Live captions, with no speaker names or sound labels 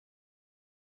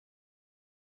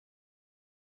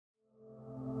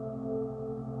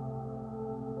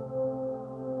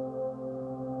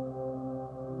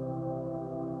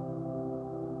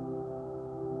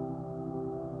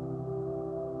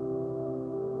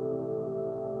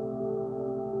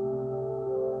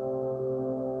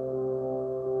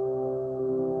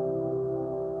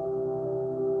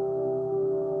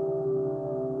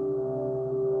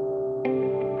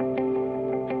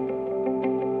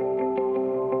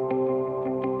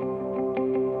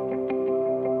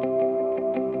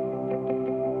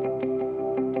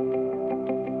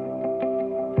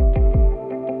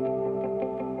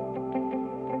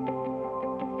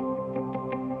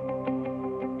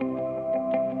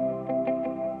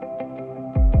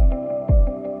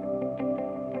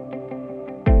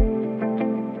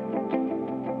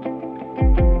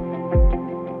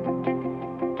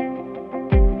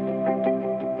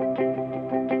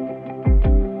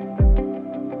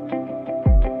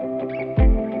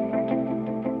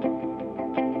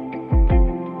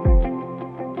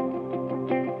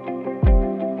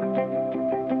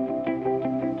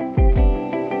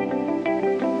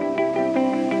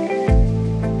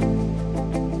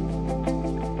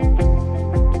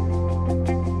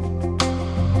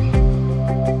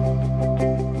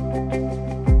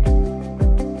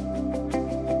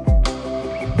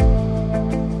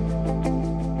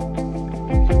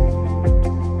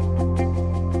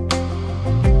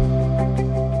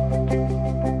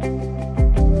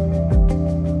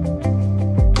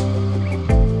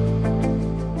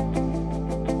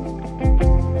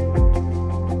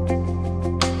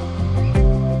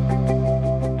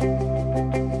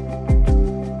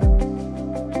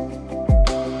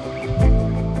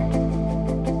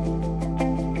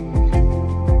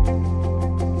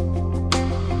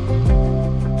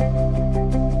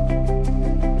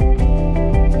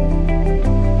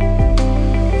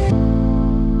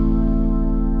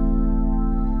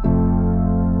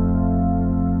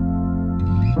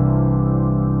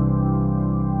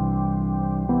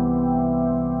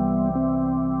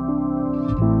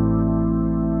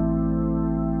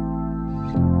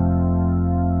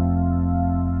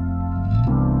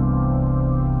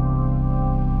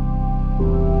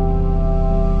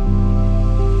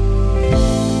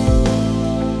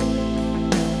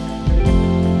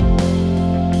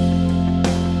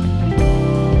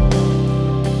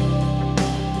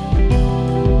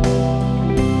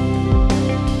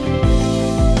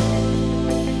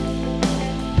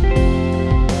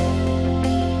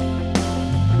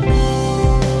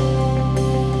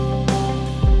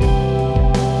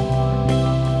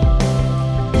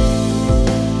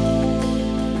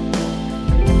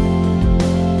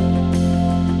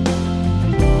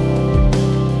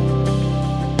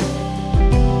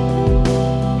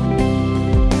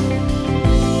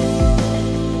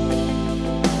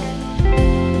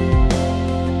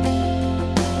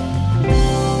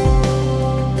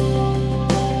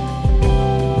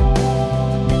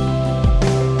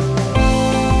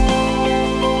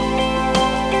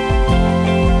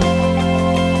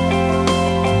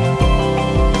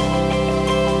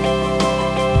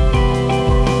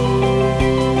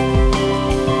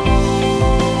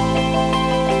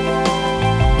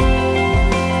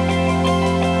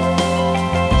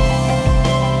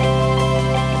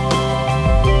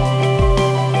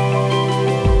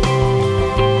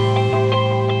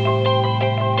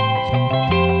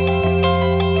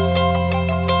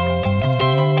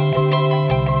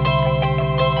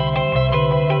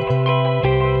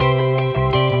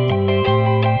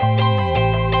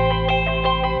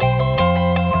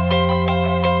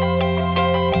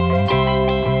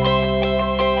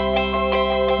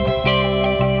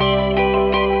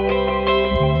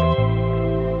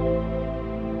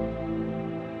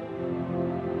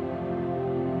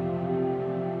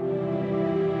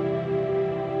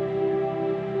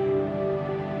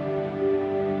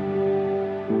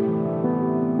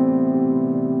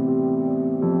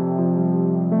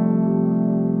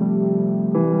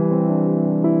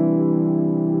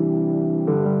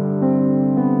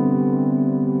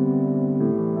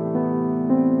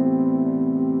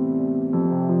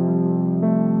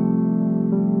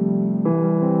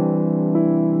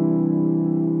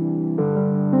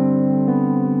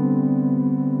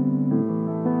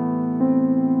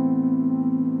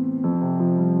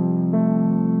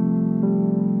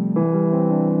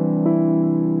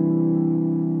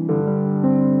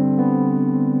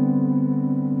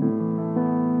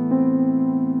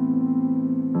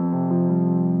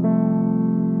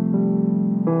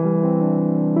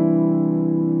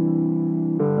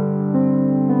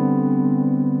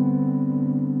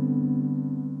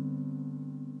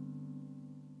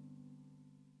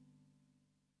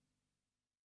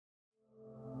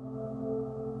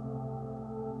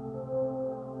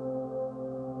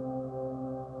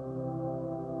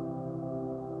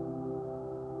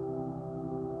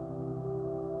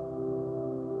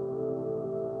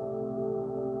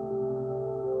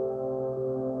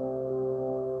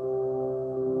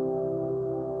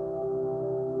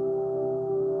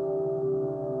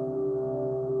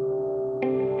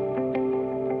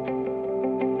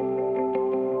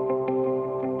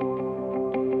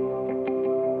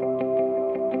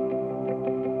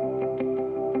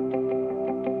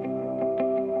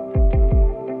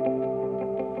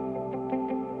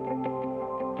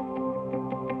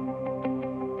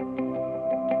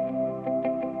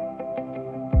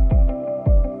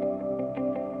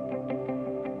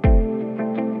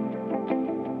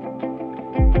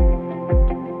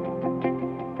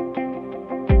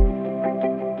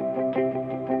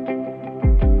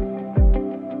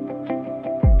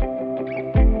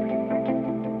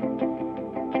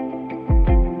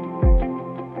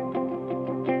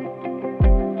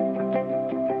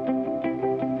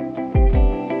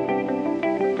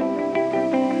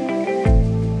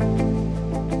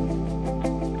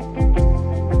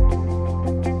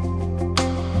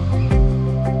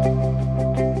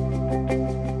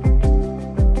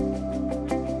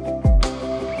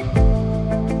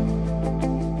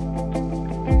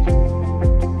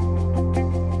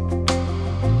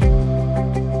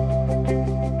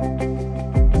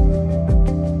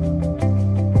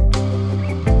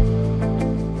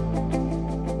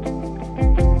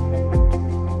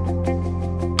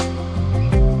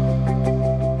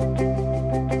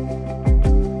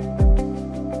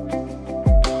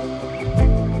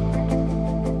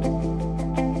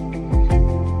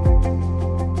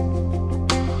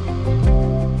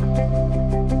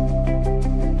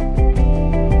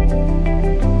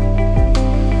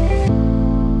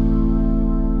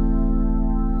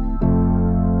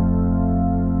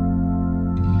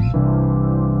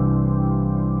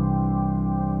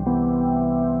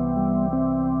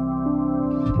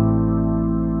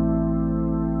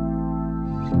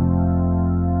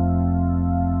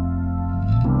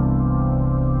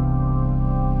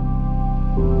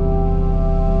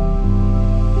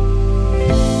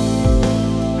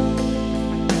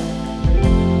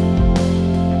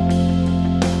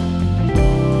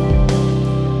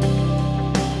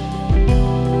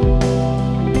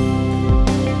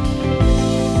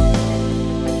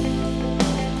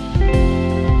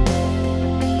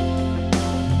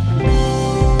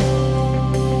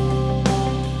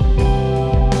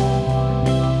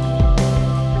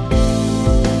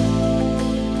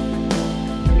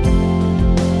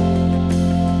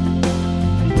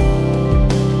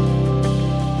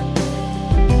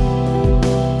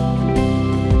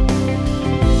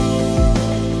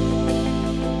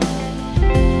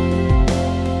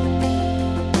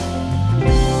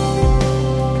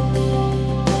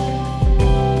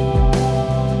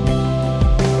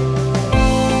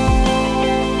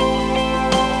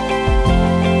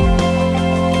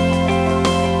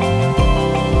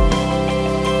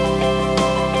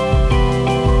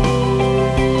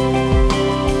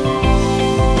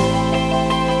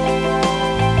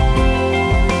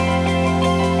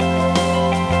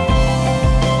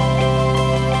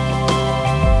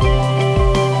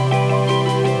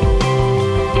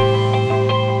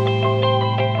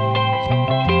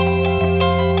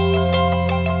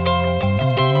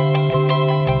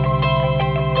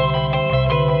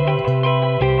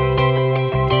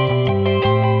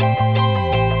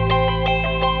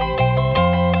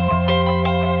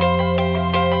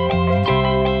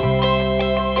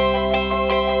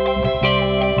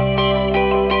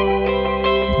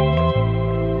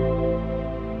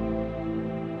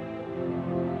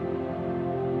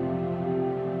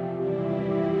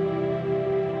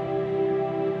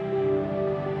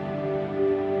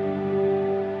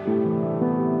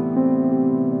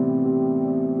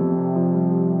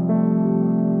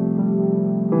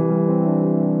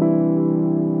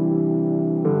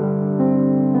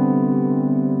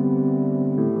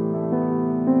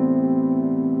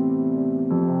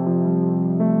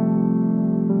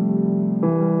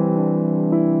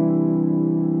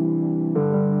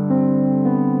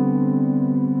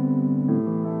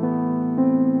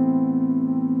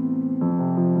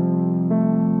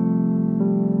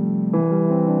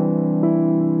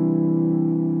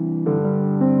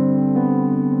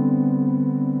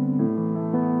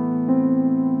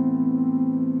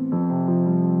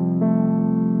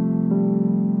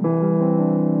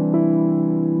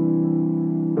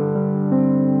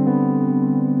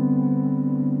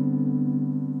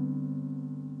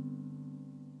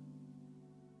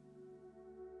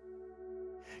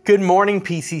Good morning,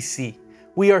 PCC.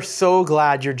 We are so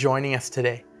glad you're joining us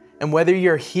today. And whether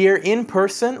you're here in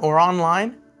person or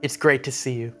online, it's great to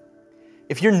see you.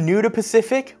 If you're new to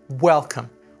Pacific,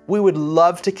 welcome. We would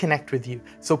love to connect with you.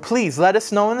 So please let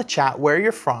us know in the chat where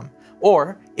you're from.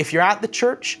 Or if you're at the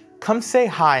church, come say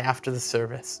hi after the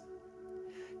service.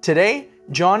 Today,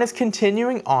 Jon is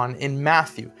continuing on in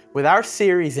Matthew with our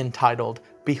series entitled,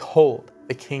 Behold,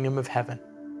 the Kingdom of Heaven.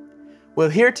 We'll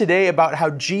hear today about how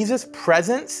Jesus'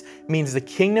 presence means the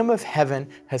kingdom of heaven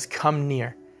has come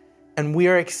near. And we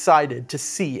are excited to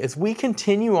see as we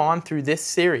continue on through this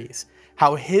series,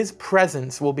 how His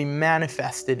presence will be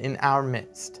manifested in our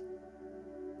midst.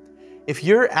 If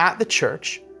you're at the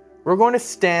church, we're going to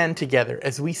stand together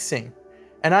as we sing.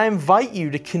 And I invite you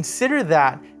to consider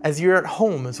that as you're at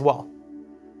home as well.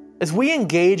 As we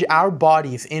engage our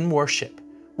bodies in worship,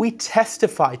 we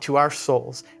testify to our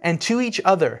souls and to each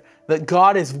other that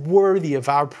God is worthy of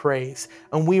our praise,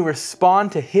 and we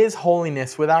respond to His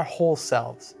holiness with our whole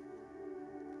selves.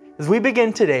 As we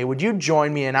begin today, would you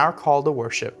join me in our call to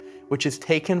worship, which is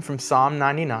taken from Psalm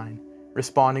 99,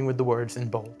 responding with the words in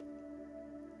bold.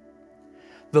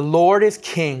 The Lord is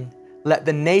King, let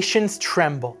the nations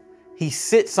tremble. He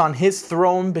sits on His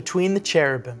throne between the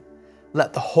cherubim,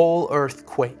 let the whole earth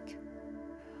quake.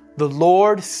 The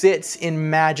Lord sits in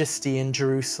majesty in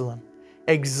Jerusalem,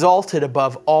 exalted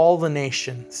above all the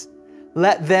nations.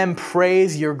 Let them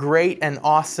praise your great and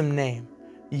awesome name.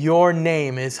 Your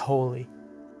name is holy.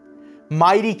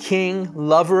 Mighty King,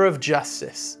 lover of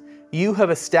justice, you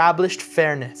have established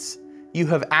fairness. You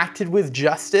have acted with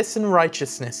justice and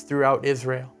righteousness throughout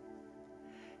Israel.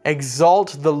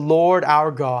 Exalt the Lord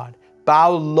our God.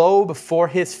 Bow low before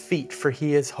His feet, for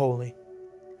He is holy.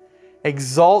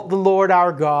 Exalt the Lord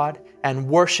our God and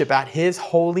worship at His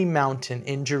holy mountain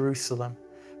in Jerusalem,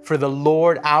 for the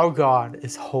Lord our God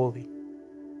is holy.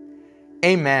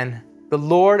 Amen. The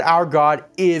Lord our God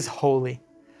is holy.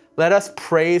 Let us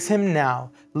praise Him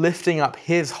now, lifting up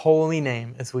His holy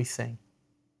name as we sing.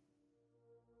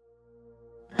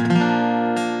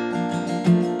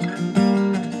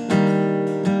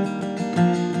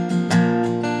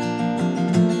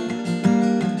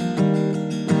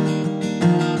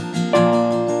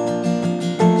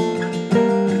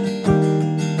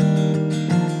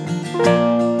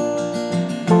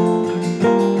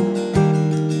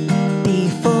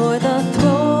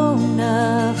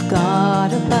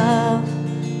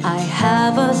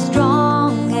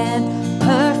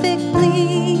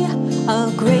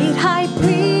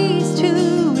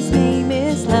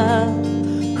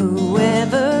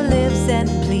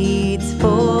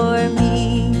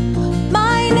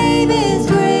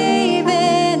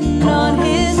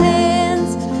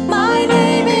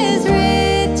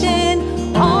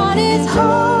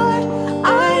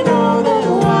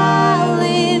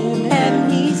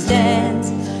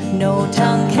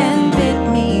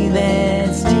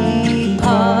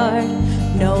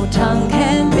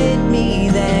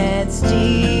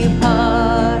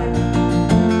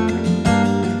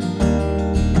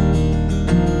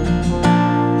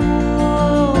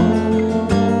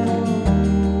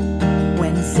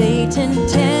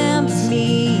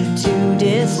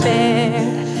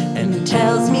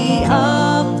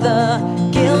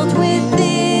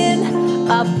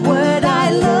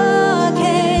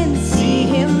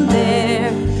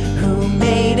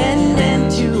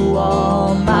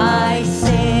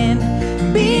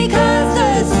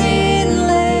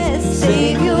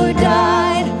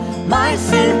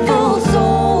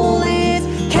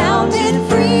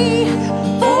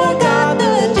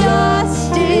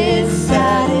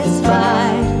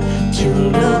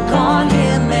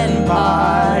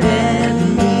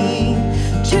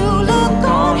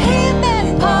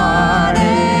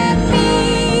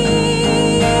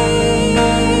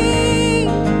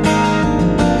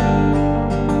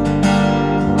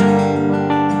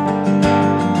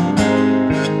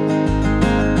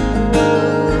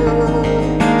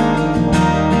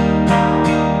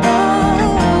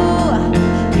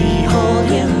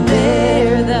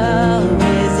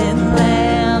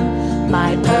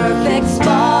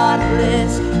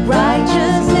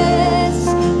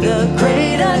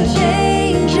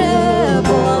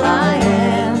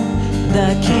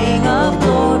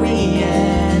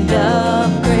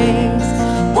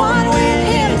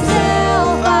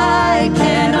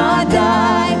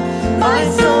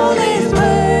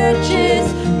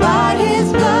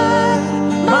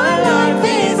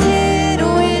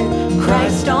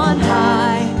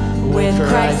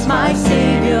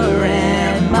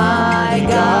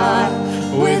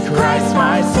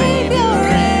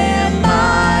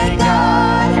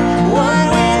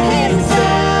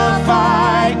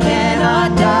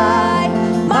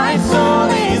 My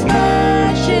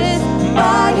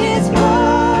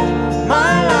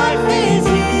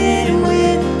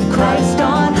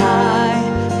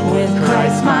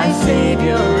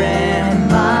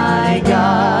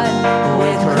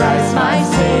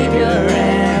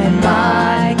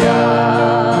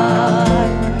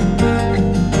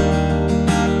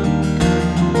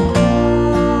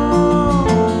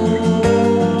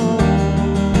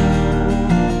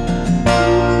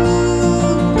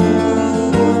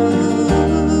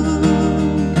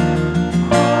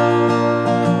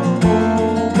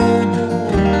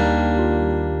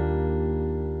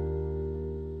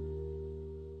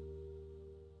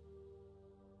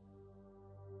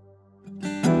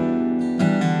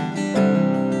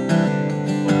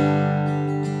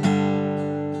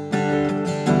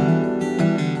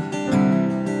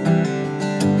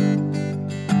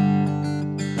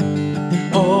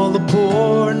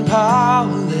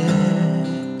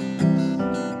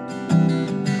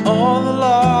all the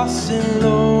lost and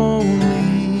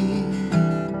lonely,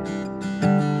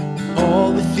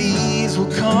 all the thieves will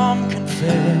come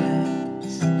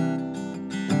confess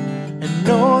and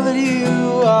know that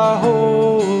you are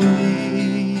holy,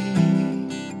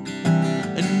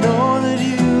 and know that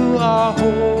you are holy.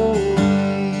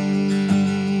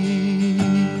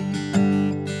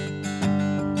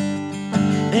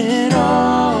 And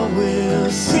all will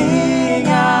sing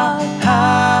out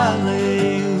hallelujah,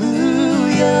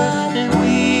 and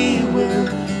we will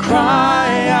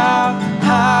cry out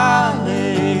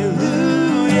hallelujah,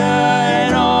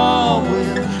 and all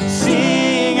will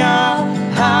sing out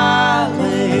hallelujah,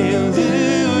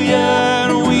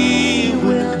 and we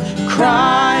will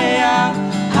cry out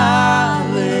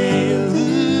hallelujah.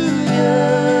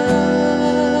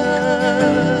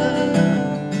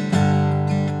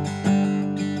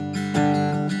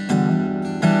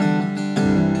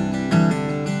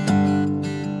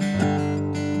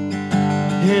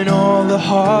 In all the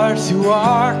hearts who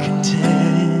are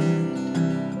content,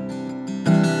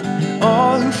 and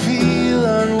all who feel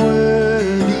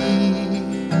unworthy,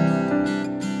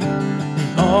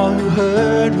 and all who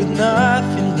heard with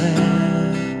nothing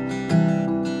left,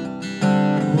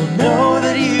 will know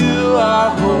that you are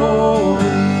holy.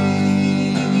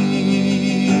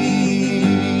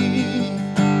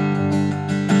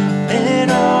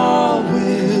 And all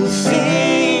will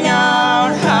sing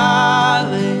out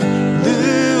hallelujah,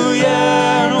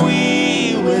 and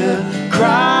we will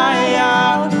cry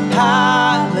out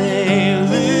hallelujah,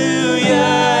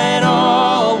 and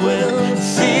all will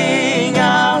sing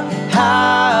out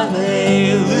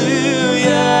hallelujah,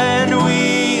 and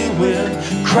we will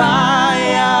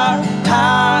cry out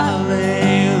hallelujah.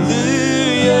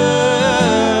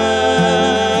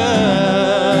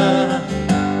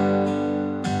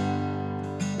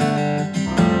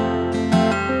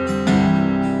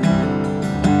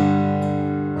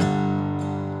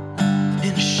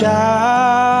 And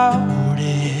shout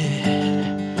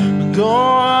it, go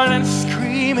on and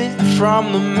scream it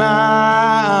from the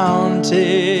mountains,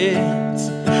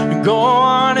 go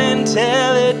on and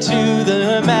tell it to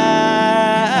the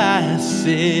masses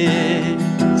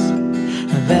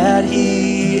that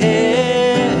He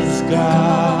is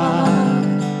God.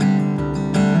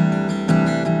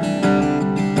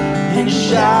 And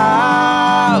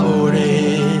shout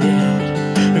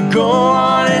it, go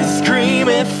on and scream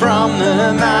it from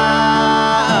the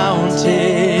mountains,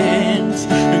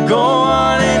 go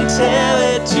on and tell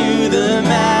it to the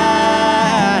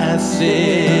masses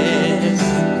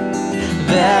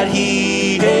that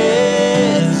He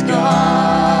is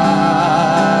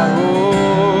God.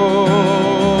 Oh,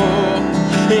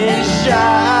 and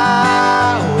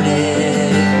shout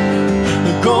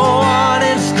it, go on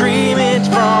and scream it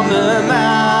from the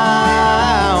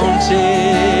mountains,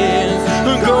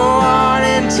 go on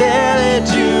and tell it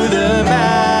to the masses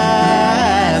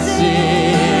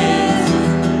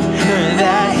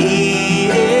that He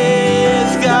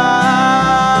is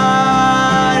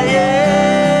God.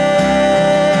 Yeah,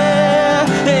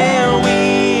 and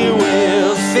we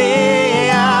will sing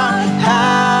out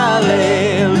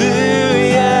hallelujah,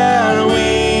 and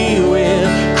we will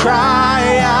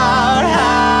cry out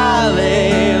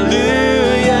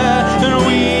hallelujah, and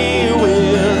we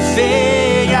will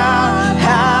sing out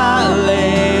hallelujah.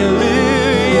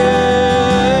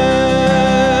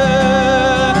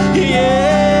 Yeah,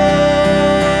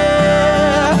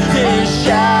 and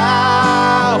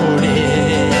shout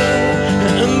it,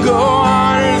 and go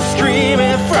on and scream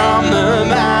it from the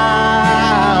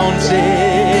mountains,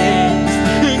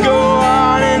 go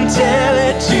on and tell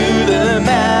it to the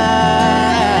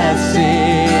masses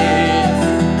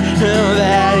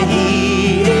that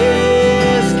He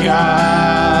is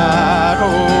God.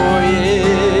 Oh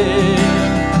yeah.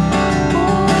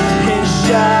 And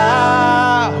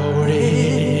shout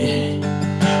it,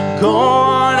 go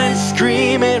on and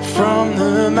scream it from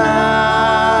the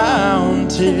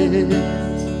mountains,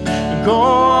 go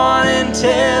on and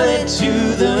tell it to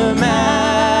the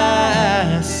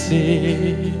masses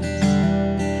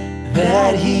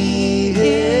that He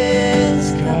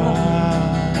is God.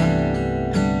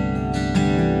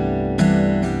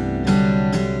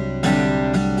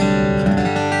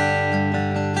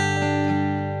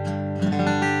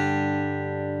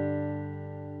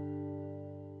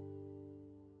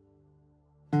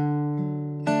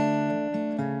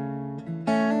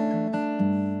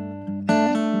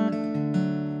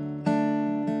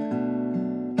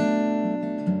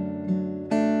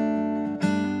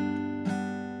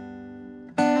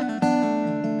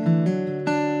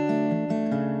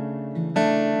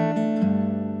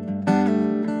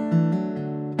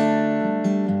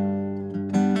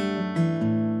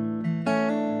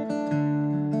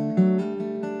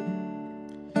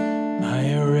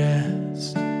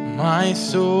 my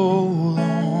soul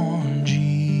on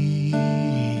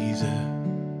Jesus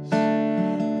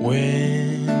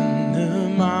when the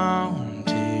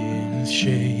mountains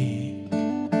shake.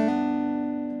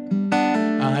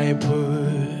 I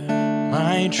put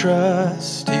my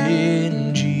trust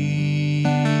in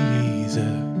Jesus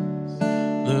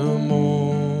the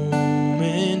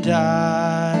moment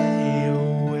I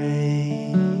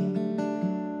awake.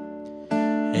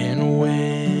 And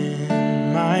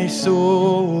when my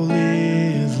soul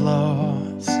is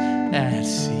lost at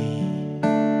sea,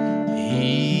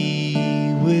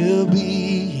 He will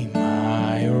be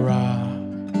my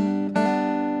rock,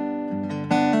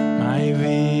 my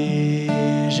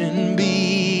vision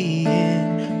be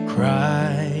in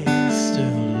Christ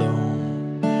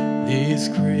alone. This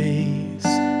grace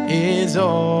is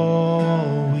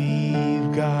all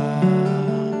we've got.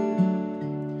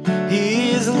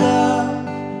 His love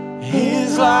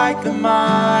is like the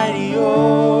mighty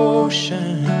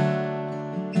ocean.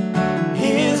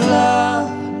 His love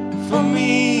for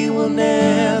me will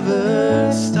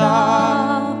never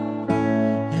stop.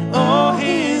 And oh,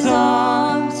 His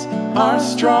arms are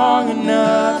strong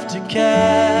enough to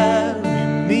carry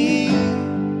me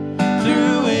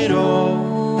through it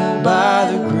all by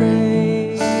the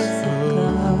grace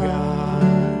of God.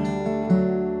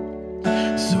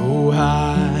 So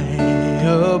high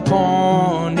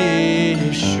upon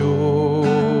His shoulders,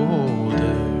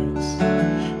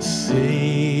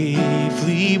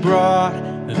 safely brought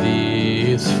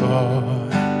this far.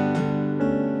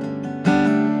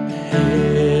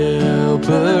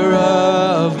 Helper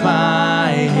of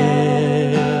my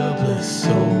helpless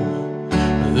soul,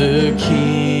 the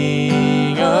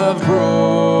King of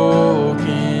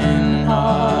broken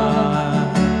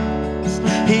hearts.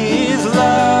 His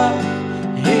love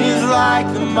is like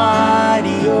the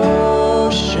mighty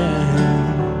ocean.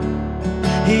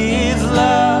 His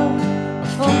love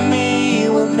for me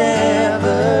will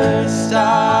never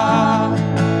stop.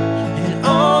 And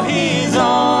oh, His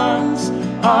arms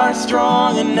are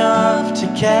strong enough to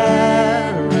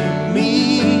carry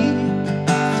me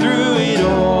through it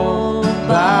all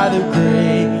by the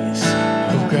grace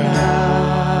of God.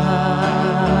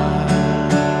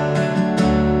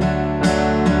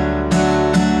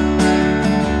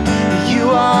 You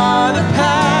are the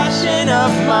passion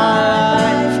of my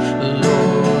life,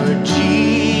 Lord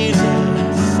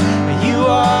Jesus. You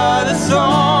are the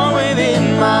song within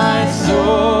my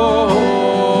soul,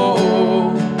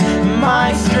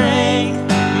 my strength,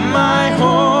 my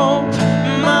hope,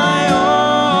 my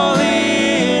all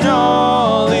in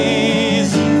all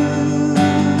is you,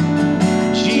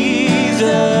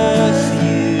 Jesus,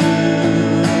 you.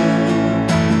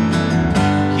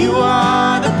 You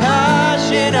are the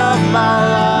passion of my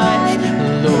life,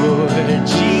 Lord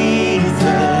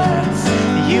Jesus.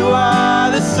 You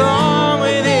are the song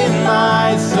within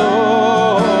my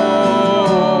soul,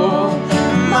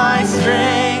 my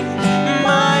strength,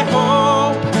 my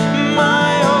hope,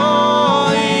 my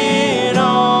all in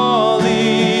all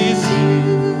is you,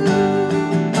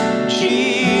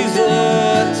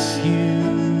 Jesus, you.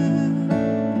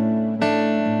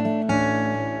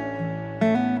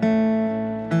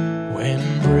 When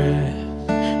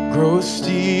breath grows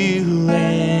still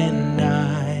and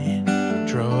night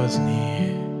draws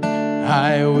near,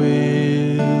 I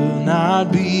will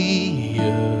not be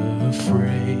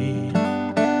afraid.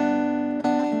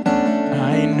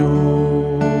 I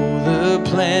know the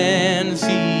plans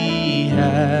He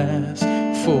has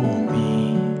for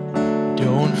me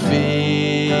don't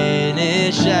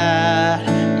finish at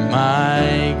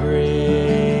my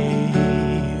grave.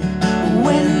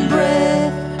 When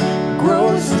breath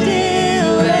grows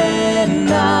still and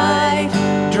night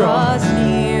draws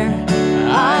near,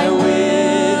 I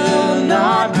will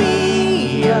not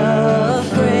be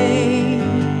afraid.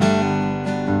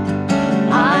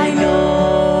 I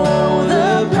know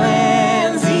the plan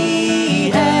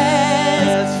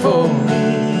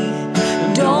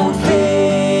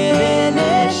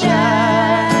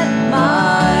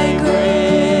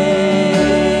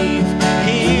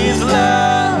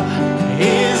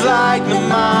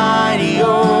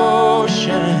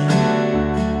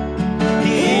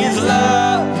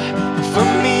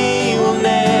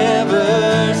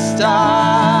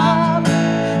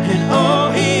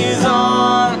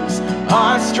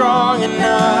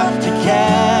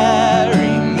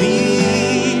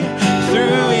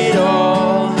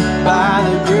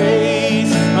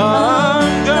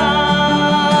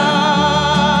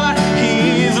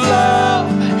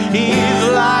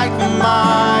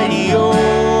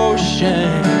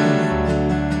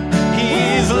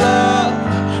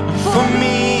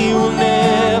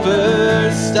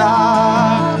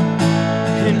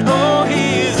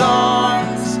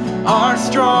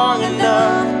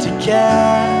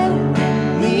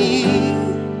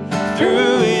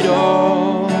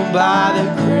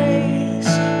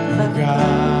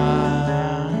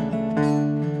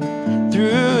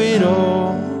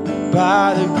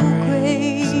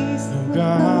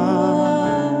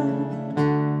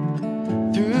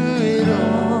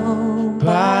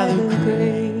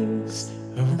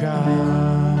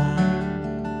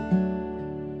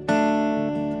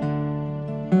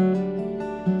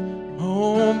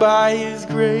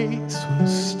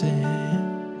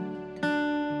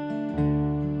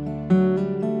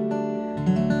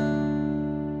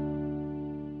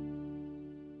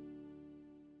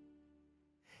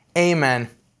Amen.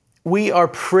 We are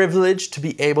privileged to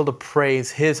be able to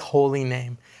praise His holy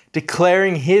name,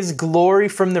 declaring His glory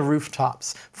from the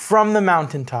rooftops, from the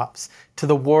mountaintops, to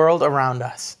the world around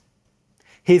us.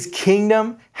 His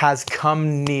kingdom has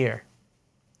come near.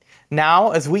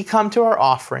 Now, as we come to our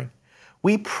offering,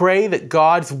 we pray that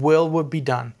God's will would be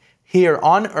done here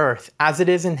on earth as it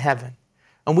is in heaven,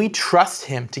 and we trust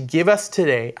Him to give us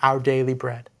today our daily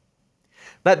bread.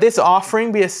 Let this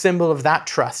offering be a symbol of that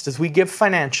trust as we give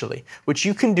financially, which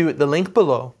you can do at the link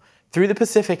below, through the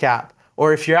Pacific app,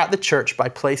 or if you're at the church by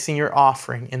placing your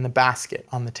offering in the basket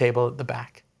on the table at the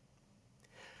back.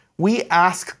 We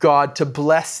ask God to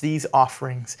bless these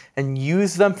offerings and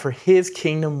use them for His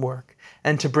kingdom work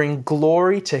and to bring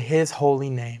glory to His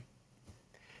holy name.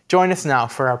 Join us now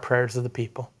for our prayers of the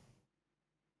people.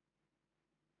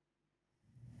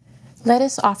 Let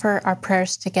us offer our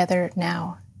prayers together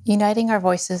now, uniting our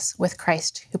voices with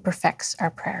Christ who perfects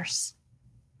our prayers.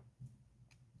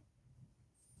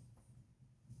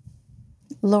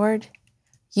 Lord,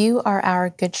 you are our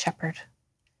good shepherd.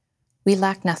 We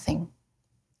lack nothing.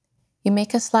 You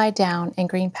make us lie down in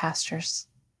green pastures.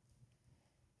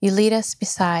 You lead us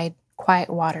beside quiet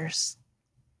waters.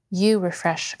 You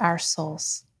refresh our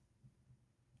souls.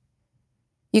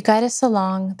 You guide us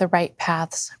along the right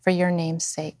paths for your name's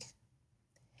sake.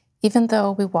 Even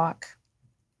though we walk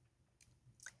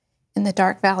in the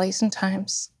dark valleys and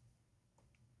times,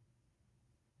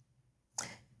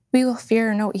 we will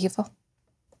fear no evil,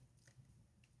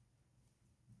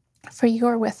 for you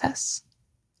are with us.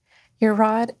 Your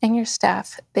rod and your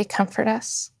staff, they comfort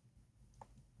us.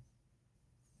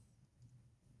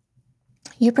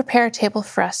 You prepare a table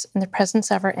for us in the presence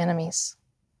of our enemies.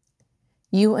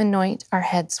 You anoint our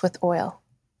heads with oil.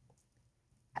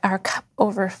 Our cup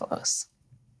overflows.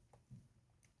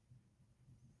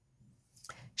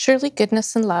 Surely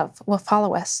goodness and love will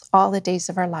follow us all the days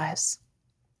of our lives,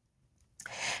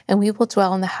 and we will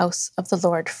dwell in the house of the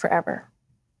Lord forever.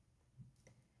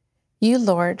 You,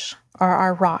 Lord, are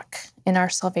our rock and our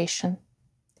salvation.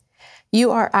 You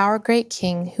are our great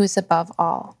King who is above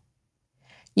all.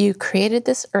 You created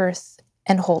this earth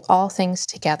and hold all things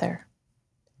together.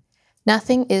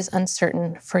 Nothing is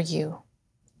uncertain for you.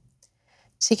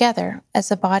 Together, as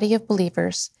a body of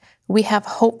believers, we have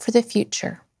hope for the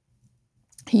future.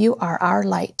 You are our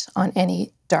light on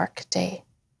any dark day.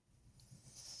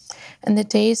 And the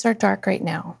days are dark right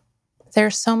now.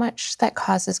 There's so much that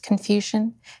causes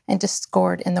confusion and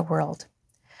discord in the world.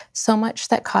 So much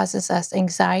that causes us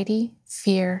anxiety,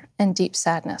 fear, and deep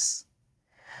sadness.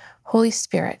 Holy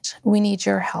Spirit, we need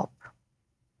your help.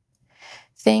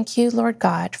 Thank you, Lord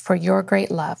God, for your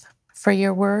great love, for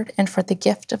your word, and for the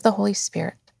gift of the Holy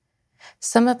Spirit.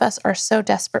 Some of us are so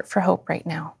desperate for hope right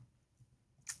now.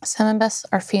 Some of us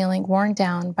are feeling worn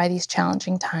down by these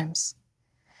challenging times.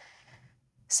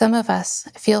 Some of us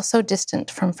feel so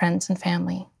distant from friends and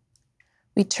family.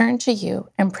 We turn to you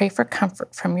and pray for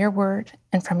comfort from your word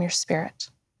and from your Spirit.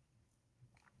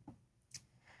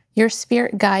 Your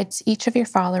Spirit guides each of your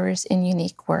followers in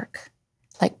unique work,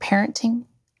 like parenting,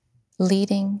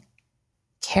 leading,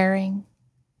 caring,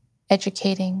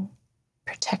 educating,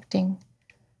 protecting,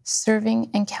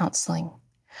 serving, and counseling.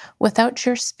 Without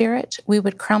your Spirit, we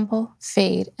would crumble,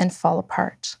 fade, and fall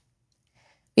apart.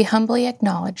 We humbly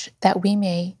acknowledge that we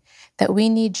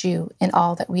need you in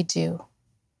all that we do.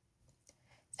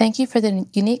 Thank you for the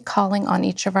unique calling on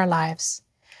each of our lives.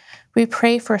 We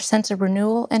pray for a sense of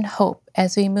renewal and hope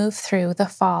as we move through the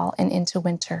fall and into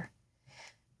winter.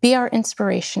 Be our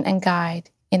inspiration and guide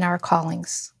in our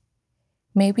callings.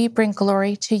 May we bring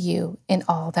glory to you in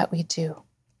all that we do.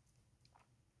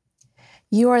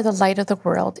 You are the light of the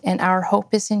world, and our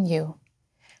hope is in you.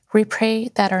 We pray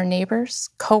that our neighbors,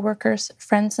 co-workers,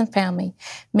 friends, and family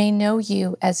may know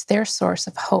you as their source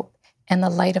of hope and the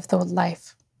light of the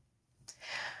life.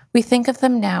 We think of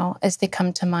them now as they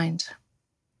come to mind.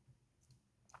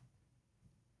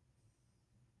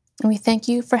 And we thank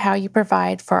you for how you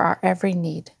provide for our every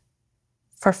need,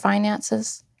 for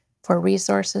finances, for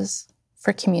resources,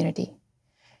 for community.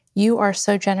 You are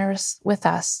so generous with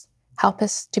us. Help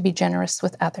us to be generous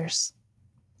with others.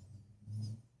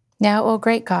 Now, O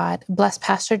great God, bless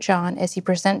Pastor Jon as he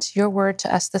presents your word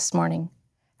to us this morning.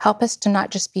 Help us to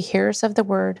not just be hearers of the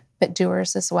word, but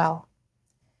doers as well.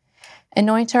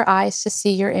 Anoint our eyes to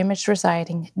see your image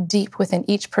residing deep within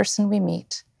each person we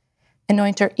meet.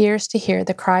 Anoint our ears to hear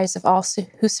the cries of all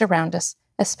who surround us,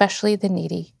 especially the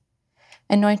needy.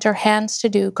 Anoint our hands to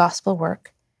do gospel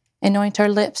work. Anoint our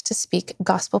lips to speak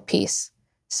gospel peace,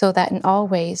 so that in all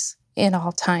ways, in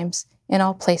all times, in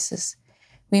all places,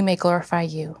 we may glorify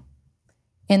you.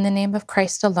 In the name of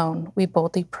Christ alone, we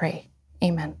boldly pray.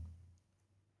 Amen.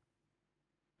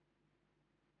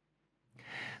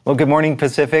 Well, good morning,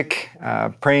 Pacific.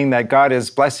 Praying that God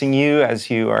is blessing you as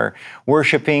you are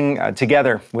worshiping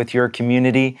together with your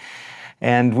community.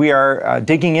 And we are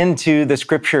digging into the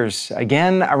scriptures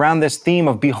again around this theme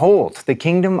of behold, the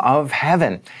kingdom of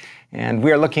heaven. And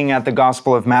we are looking at the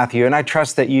Gospel of Matthew. And I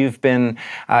trust that you've been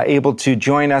able to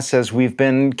join us as we've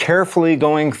been carefully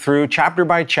going through chapter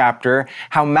by chapter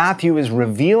how Matthew is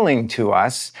revealing to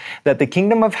us that the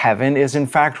kingdom of heaven is in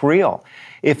fact real.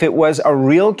 If it was a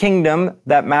real kingdom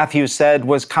that Matthew said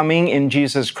was coming in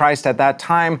Jesus Christ at that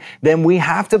time, then we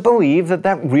have to believe that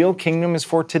that real kingdom is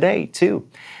for today too.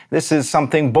 This is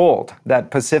something bold that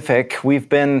Pacific we've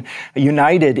been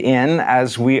united in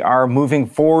as we are moving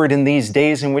forward in these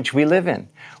days in which we live in.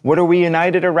 What are we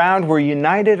united around? We're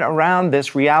united around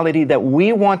this reality that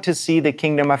we want to see the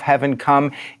kingdom of heaven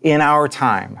come in our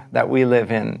time that we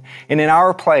live in and in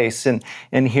our place and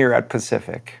here at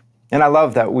Pacific. And I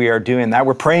love that we are doing that.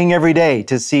 We're praying every day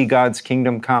to see God's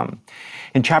kingdom come.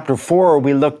 In chapter 4,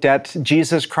 we looked at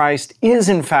Jesus Christ is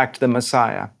in fact the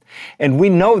Messiah. And we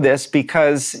know this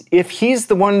because if he's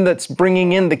the one that's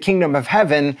bringing in the kingdom of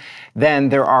heaven, then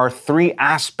there are three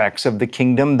aspects of the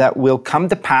kingdom that will come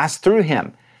to pass through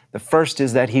him. The first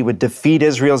is that he would defeat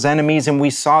Israel's enemies, and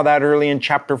we saw that early in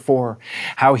chapter 4,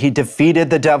 how he defeated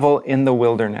the devil in the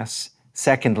wilderness.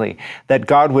 Secondly, that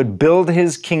God would build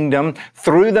his kingdom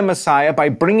through the Messiah by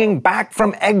bringing back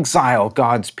from exile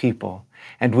God's people.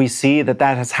 And we see that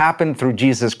that has happened through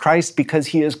Jesus Christ because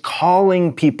he is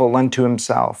calling people unto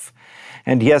himself.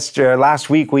 And last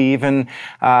week we even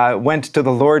went to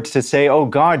the Lord to say, oh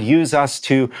God, use us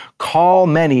to call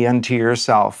many unto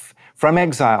yourself from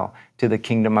exile to the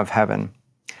kingdom of heaven.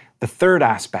 The third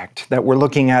aspect that we're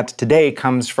looking at today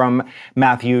comes from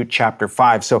Matthew chapter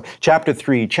 5. So chapter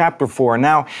 3, chapter 4,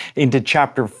 now into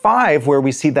chapter 5, where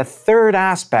we see the third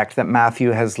aspect that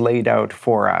Matthew has laid out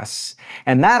for us.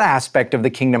 And that aspect of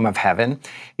the kingdom of heaven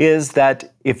is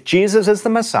that if Jesus is the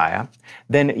Messiah,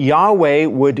 then Yahweh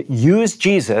would use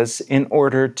Jesus in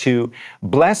order to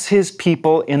bless his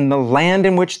people in the land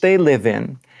in which they live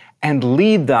in and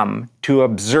lead them to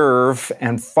observe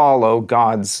and follow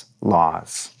God's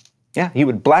laws. Yeah, he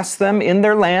would bless them in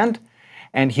their land,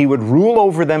 and he would rule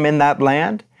over them in that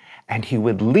land, and he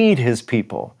would lead his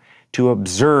people to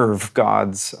observe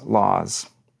God's laws.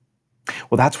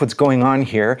 Well, that's what's going on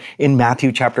here in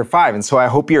Matthew chapter 5. And so I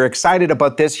hope you're excited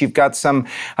about this. You've got some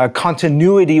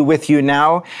continuity with you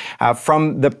now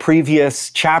from the previous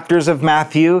chapters of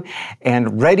Matthew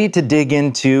and ready to dig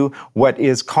into what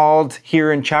is called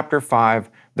here in chapter 5,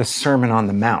 the Sermon on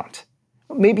the Mount.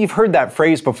 Maybe you've heard that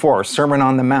phrase before, Sermon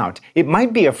on the Mount. It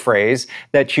might be a phrase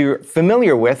that you're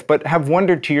familiar with, but have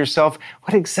wondered to yourself,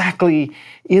 what exactly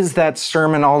is that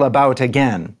sermon all about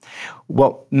again?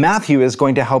 Well, Matthew is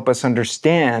going to help us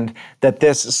understand that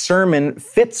this sermon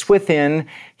fits within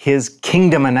his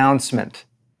kingdom announcement,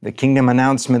 the kingdom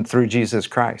announcement through Jesus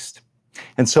Christ.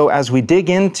 And so as we dig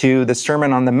into the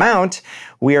Sermon on the Mount,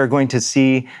 we are going to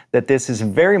see that this is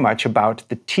very much about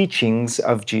the teachings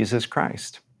of Jesus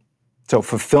Christ. So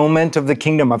fulfillment of the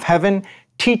kingdom of heaven,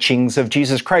 teachings of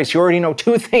Jesus Christ. You already know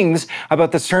two things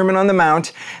about the Sermon on the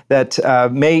Mount that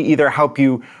may either help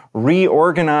you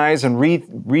reorganize and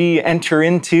re-enter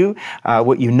into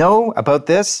what you know about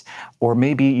this, or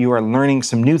maybe you are learning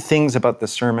some new things about the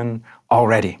sermon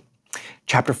already.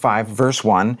 Chapter 5, verse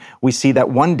 1, we see that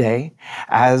one day,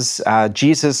 as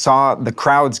Jesus saw the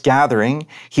crowds gathering,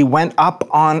 he went up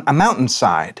on a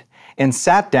mountainside and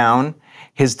sat down.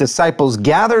 His disciples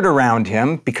gathered around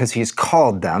him because he's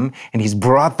called them and he's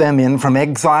brought them in from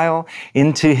exile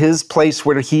into his place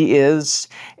where he is,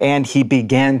 and he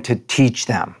began to teach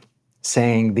them,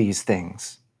 saying these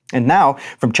things. And now,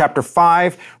 from chapter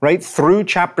 5 right through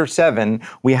chapter 7,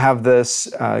 we have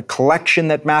this collection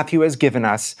that Matthew has given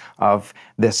us of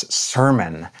this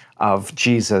sermon of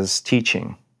Jesus'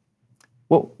 teaching.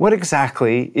 Well, what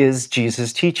exactly is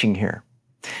Jesus teaching here?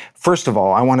 First of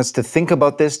all, I want us to think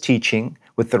about this teaching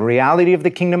with the reality of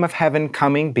the kingdom of heaven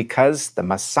coming because the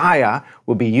Messiah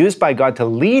will be used by God to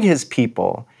lead his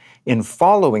people in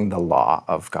following the law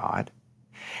of God.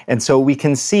 And so we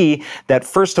can see that,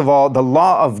 first of all, the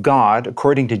law of God,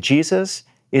 according to Jesus,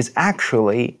 is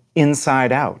actually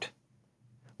inside out.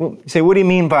 Well, you say, what do you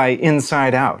mean by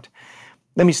inside out?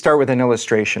 Let me start with an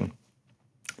illustration.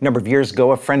 A number of years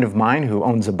ago, a friend of mine who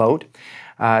owns a boat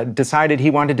decided he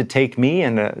wanted to take me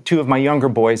and two of my younger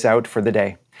boys out for the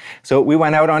day. So we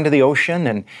went out onto the ocean,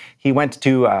 and he went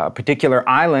to a particular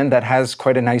island that has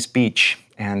quite a nice beach.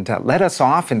 and let us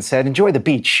off and said, enjoy the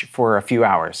beach for a few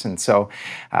hours. And so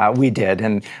we did.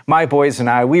 And my boys and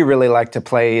I, we really like to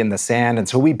play in the sand. And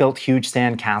so we built huge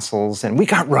sand castles and we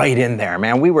got right in there,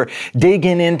 man. We were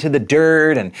digging into the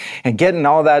dirt and getting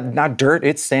all that, not dirt,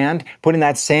 it's sand, putting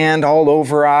that sand all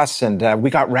over us. And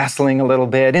we got wrestling a little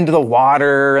bit into the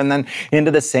water and then into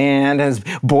the sand, as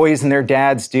boys and their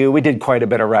dads do. We did quite a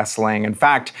bit of wrestling. In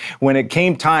fact, when it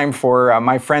came time for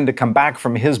my friend to come back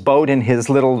from his boat in his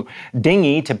little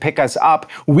dinghy to pick us up,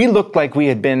 we looked like we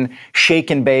had been shake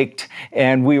and baked,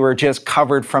 and we were just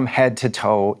covered from head to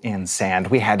toe in sand.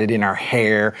 We had it in our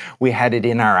hair, we had it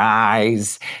in our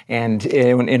eyes, and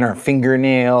in our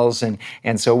fingernails, and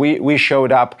so we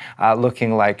showed up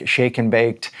looking like shake and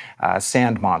baked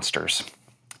sand monsters.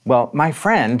 Well, my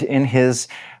friend in his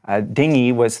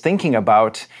dinghy was thinking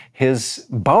about his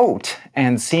boat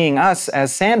and seeing us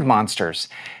as sand monsters.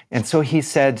 And so he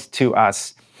said to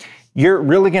us, you're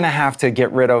really going to have to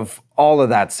get rid of all of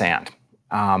that sand.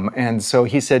 And so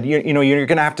he said, you're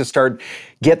going to have to start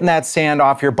getting that sand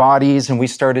off your bodies. And we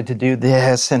started to do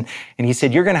this. And he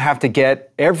said, you're going to have to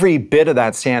get every bit of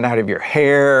that sand out of your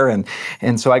hair.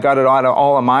 And so I got it out of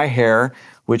all of my hair,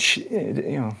 which,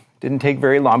 didn't take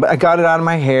very long, but I got it out of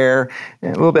my hair, a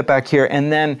little bit back here.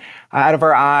 And then out of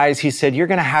our eyes, he said, you're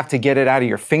going to have to get it out of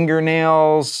your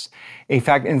fingernails. In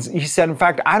fact,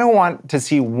 I don't want to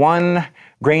see one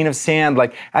grain of sand.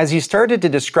 Like, as he started to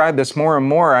describe this more and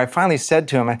more, I finally said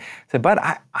to him, I said, "Bud,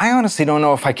 I honestly don't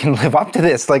know if I can live up to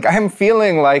this. Like, I'm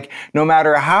feeling like no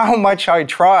matter how much I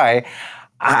try,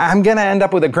 I'm going to end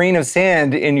up with a grain of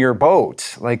sand in your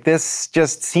boat. Like, this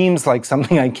just seems like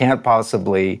something I can't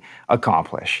possibly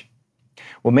accomplish."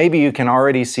 Well, maybe you can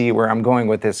already see where I'm going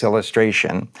with this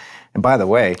illustration. And by the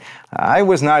way, I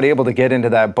was not able to get into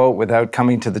that boat without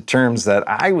coming to the terms that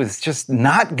I was just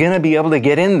not going to be able to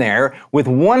get in there with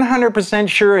 100%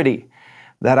 surety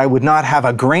that I would not have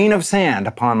a grain of sand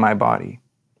upon my body.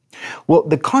 Well,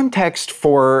 the context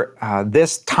for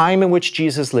this time in which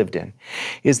Jesus lived in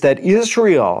is that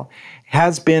Israel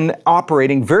has been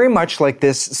operating very much like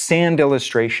this sand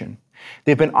illustration.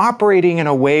 They've been operating in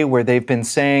a way where they've been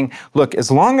saying, look,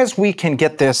 as long as we can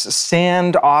get this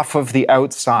sand off of the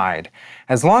outside,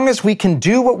 as long as we can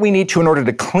do what we need to in order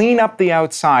to clean up the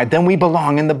outside, then we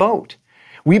belong in the boat.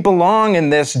 We belong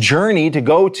in this journey to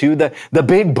go to the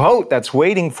big boat that's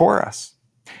waiting for us.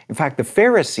 In fact, the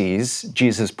Pharisees,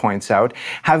 Jesus points out,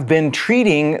 have been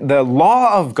treating the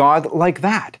law of God like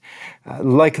that.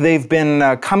 Like they've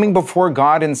been coming before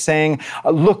God and saying,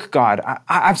 look, God,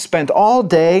 I've spent all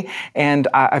day and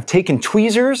I've taken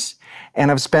tweezers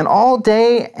and I've spent all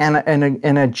day and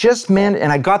I just meant,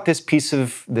 and I got this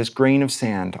grain of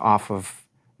sand off of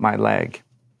my leg.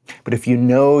 But if you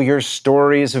know your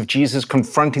stories of Jesus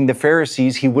confronting the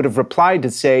Pharisees, he would have replied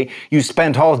to say, you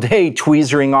spent all day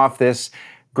tweezering off this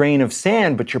grain of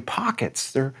sand, but your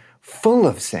pockets, they're full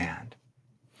of sand.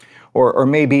 Or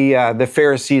maybe the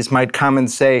Pharisees might come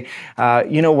and say,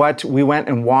 you know what, we went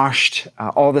and washed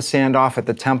all the sand off at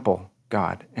the temple,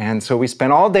 God. And so we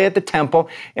spent all day at the temple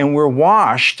and we're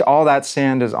washed, all that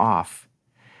sand is off.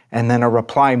 And then a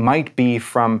reply might be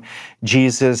from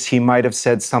Jesus. He might have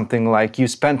said something like, you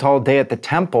spent all day at the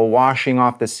temple washing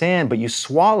off the sand, but you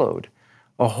swallowed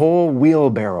a whole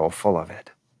wheelbarrow full of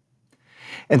it.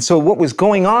 And so what was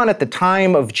going on at the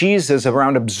time of Jesus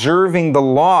around observing the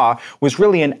law was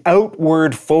really an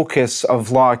outward focus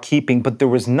of law keeping, but there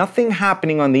was nothing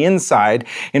happening on the inside.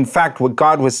 In fact, what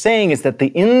God was saying is that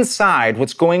the inside,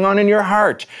 what's going on in your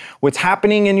heart, what's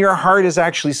happening in your heart is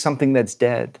actually something that's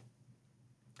dead.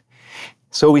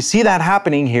 So we see that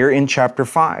happening here in chapter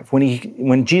 5,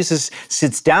 when Jesus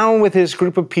sits down with his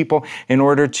group of people in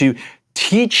order to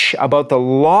teach about the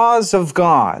laws of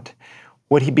God.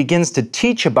 What he begins to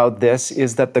teach about this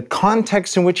is that the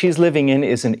context in which he's living in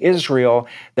is an Israel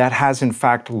that has in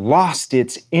fact lost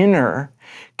its inner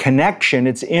connection,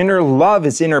 its inner love,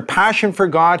 its inner passion for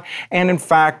God, and in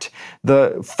fact,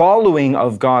 the following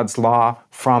of God's law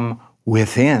from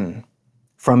within,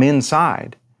 from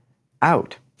inside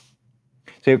out.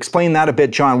 So you explain that a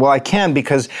bit, John. Well, I can,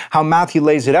 because how Matthew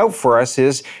lays it out for us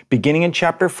is, beginning in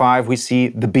chapter 5, we see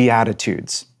the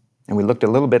Beatitudes. And we looked a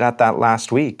little bit at that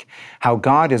last week, how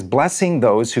God is blessing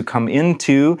those who come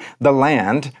into the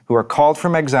land, who are called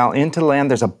from exile into the land.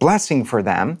 There's a blessing for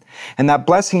them. And that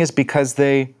blessing is because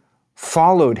they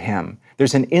followed him.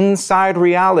 There's an inside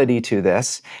reality to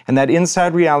this. And that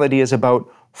inside reality is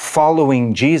about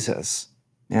following Jesus.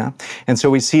 Yeah. And so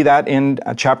we see that in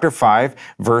chapter 5,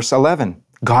 verse 11.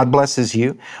 God blesses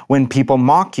you when people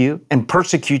mock you and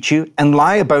persecute you and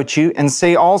lie about you and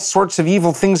say all sorts of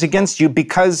evil things against you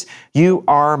because you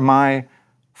are my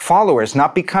followers,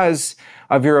 not because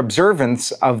of your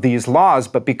observance of these laws,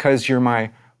 but because you're my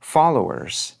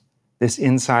followers, this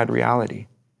inside reality.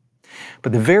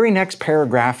 But the very next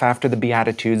paragraph after the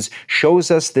Beatitudes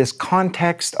shows us this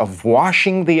context of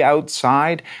washing the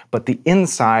outside, but the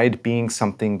inside being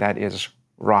something that is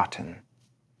rotten.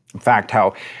 In fact,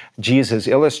 how Jesus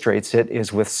illustrates it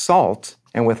is with salt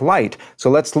and with light. So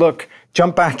let's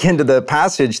jump back into the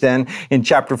passage then in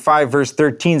chapter 5, verse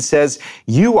 13 says,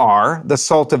 "You are the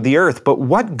salt of the earth, but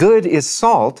what good is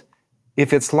salt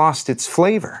if it's lost its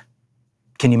flavor?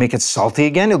 Can you make it salty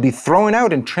again? It'll be thrown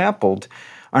out and trampled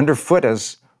underfoot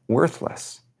as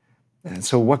worthless." And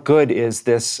so what good is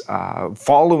this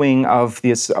following of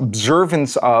this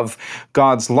observance of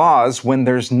God's laws when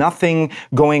there's nothing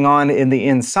going on in the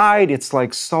inside? It's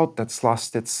like salt that's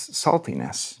lost its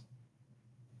saltiness.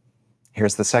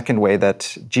 Here's the second way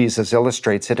that Jesus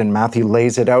illustrates it, and Matthew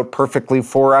lays it out perfectly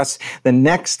for us. The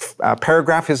next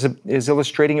paragraph is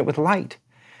illustrating it with light.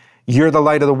 "You're the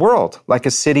light of the world, like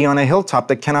a city on a hilltop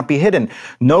that cannot be hidden.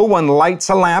 No one lights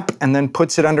a lamp and then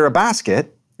puts it under a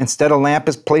basket. Instead, a lamp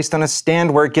is placed on a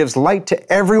stand where it gives light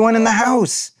to everyone in the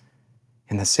house.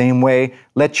 In the same way,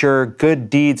 let your good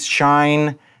deeds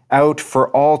shine out for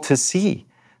all to see,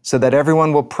 so that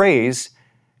everyone will praise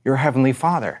your heavenly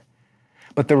Father."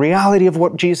 But the reality of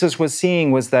what Jesus was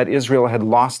seeing was that Israel had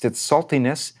lost its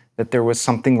saltiness, that there was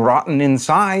something rotten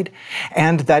inside,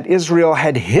 and that Israel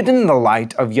had hidden the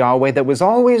light of Yahweh that was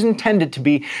always intended to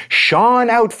be shone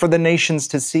out for the nations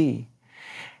to see.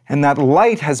 And that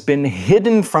light has been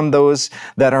hidden from those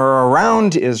that are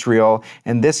around Israel,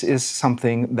 and this is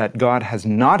something that God has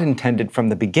not intended from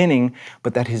the beginning,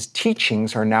 but that his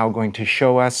teachings are now going to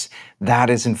show us that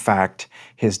is in fact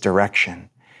his direction.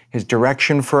 His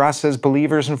direction for us as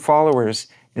believers and followers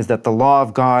is that the law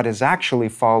of God is actually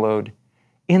followed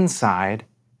inside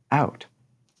out.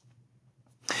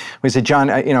 We say, John,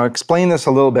 explain this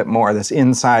a little bit more, this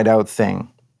inside out thing.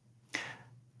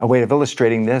 A way of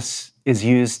illustrating this is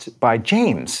used by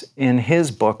James in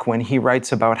his book when he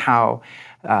writes about how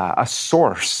a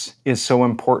source is so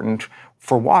important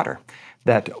for water,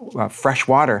 that fresh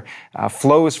water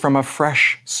flows from a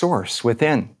fresh source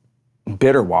within.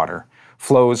 Bitter water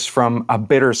flows from a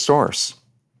bitter source.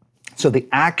 So the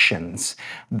actions,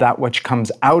 that which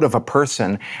comes out of a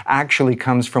person, actually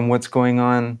comes from what's going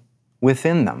on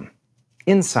within them,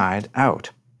 inside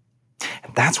out.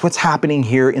 And that's what's happening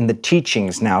here in the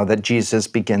teachings now that Jesus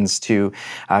begins to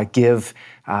give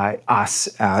us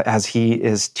as he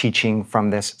is teaching from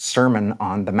this Sermon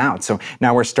on the Mount. So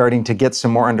now we're starting to get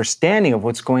some more understanding of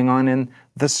what's going on in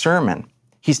the sermon.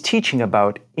 He's teaching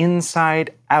about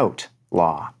inside out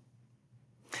law.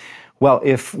 Well,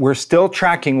 if we're still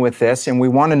tracking with this and we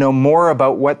want to know more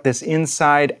about what this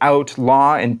inside-out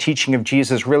law and teaching of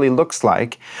Jesus really looks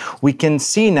like, we can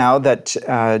see now that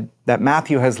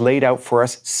Matthew has laid out for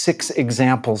us 6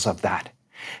 examples of that.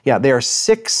 Yeah, there are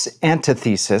 6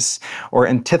 antitheses or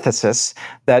antithesis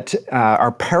that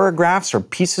are paragraphs or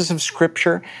pieces of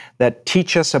scripture that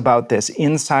teach us about this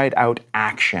inside-out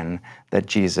action that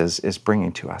Jesus is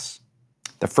bringing to us.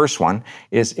 The first one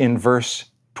is in verse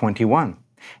 21.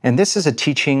 And this is a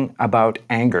teaching about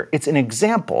anger. It's an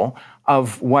example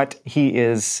of what he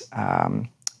is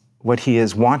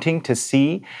wanting to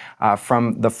see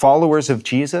from the followers of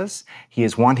Jesus. He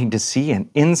is wanting to see an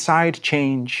inside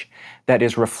change that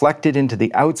is reflected into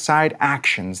the outside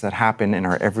actions that happen in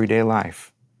our everyday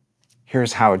life.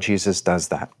 Here's how Jesus does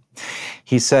that.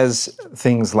 He says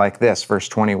things like this, verse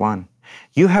 21.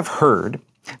 "You have heard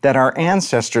that our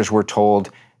ancestors were told,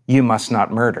 'You must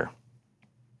not murder.'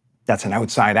 That's an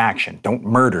outside action. Don't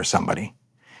murder somebody.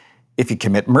 If you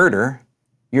commit murder,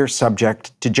 you're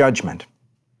subject to judgment.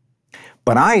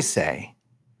 But I say,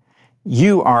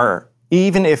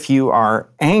 even if you are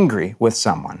angry with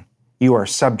someone, you are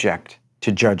subject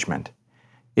to judgment.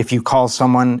 If you call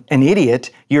someone an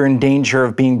idiot, you're in danger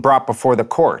of being brought before the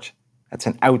court. That's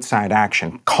an outside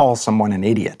action. Call someone an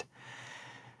idiot.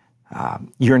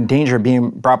 You're in danger of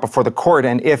being brought before the court.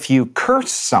 And if you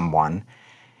curse someone,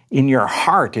 in your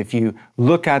heart, if you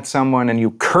look at someone and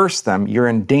you curse them, you're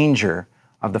in danger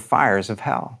of the fires of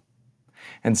hell."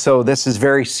 And so this is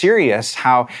very serious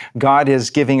how God is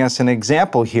giving us an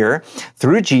example here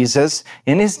through Jesus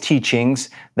in his teachings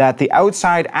that the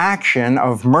outside action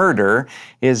of murder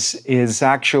is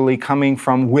actually coming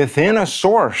from within a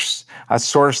source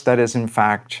that is in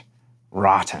fact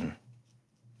rotten.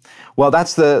 Well,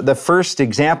 that's the first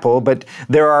example, but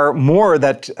there are more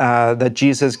that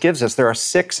Jesus gives us. There are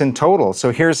 6 in total.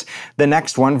 So here's the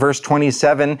next one, verse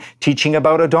 27, teaching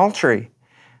about adultery.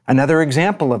 Another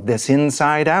example of this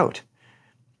inside out.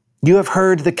 "You have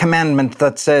heard the commandment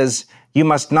that says, 'You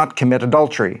must not commit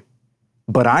adultery.'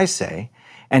 But I say,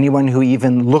 anyone who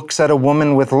even looks at a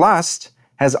woman with lust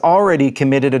has already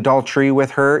committed adultery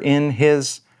with her in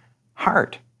his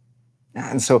heart.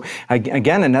 And so,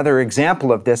 again, another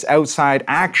example of this outside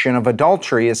action of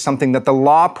adultery is something that the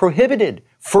law prohibited,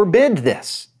 forbid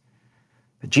this.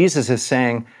 But Jesus is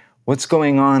saying what's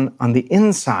going on the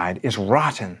inside is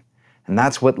rotten, and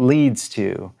that's what leads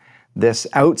to this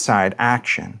outside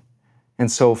action.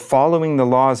 And so following the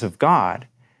laws of God,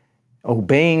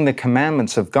 obeying the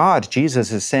commandments of God,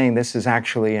 Jesus is saying this is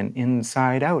actually an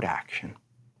inside-out action.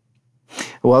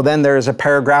 Well, then there is a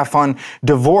paragraph on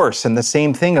divorce, and the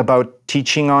same thing about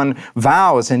teaching on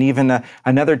vows, and even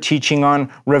another teaching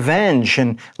on revenge.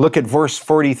 And look at verse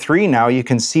 43 now. You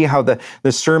can see how the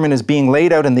sermon is being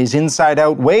laid out in these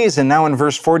inside-out ways. And now in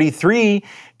verse 43,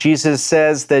 Jesus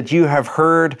says that you have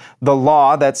heard the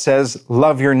law that says,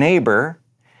 love your neighbor,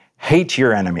 hate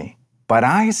your enemy. But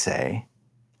I say,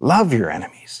 love your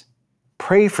enemies.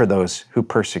 Pray for those who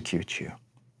persecute you.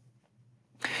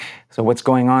 So what's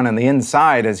going on the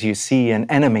inside as you see an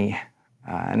enemy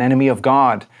of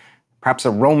God, perhaps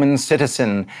a Roman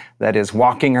citizen that is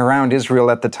walking around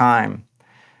Israel at the time?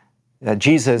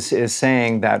 Jesus is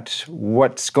saying that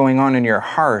what's going on in your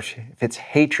heart, if it's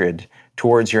hatred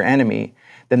towards your enemy,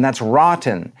 then that's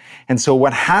rotten. And so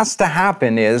what has to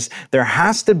happen is there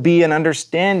has to be an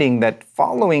understanding that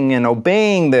following and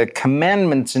obeying the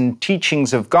commandments and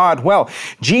teachings of God, well,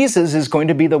 Jesus is going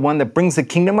to be the one that brings the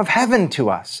kingdom of heaven to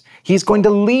us. He's going to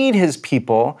lead his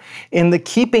people in the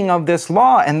keeping of this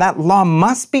law, and that law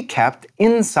must be kept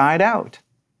inside out.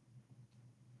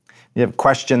 The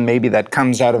question maybe that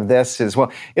comes out of this is,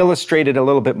 well, illustrate it a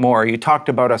little bit more. You talked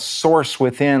about a source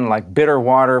within, like bitter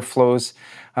water flows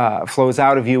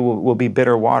out of you will be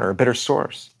bitter water, a bitter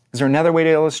source. Is there another way to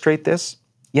illustrate this?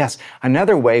 Yes,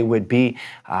 another way would be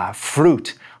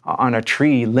fruit on a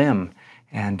tree limb.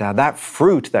 And that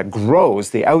fruit that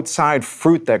grows, the outside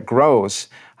fruit that grows,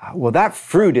 well, that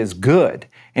fruit is good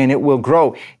and it will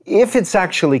grow if it's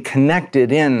actually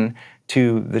connected in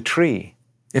to the tree.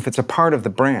 If it's a part of the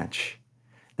branch,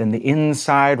 then the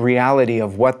inside reality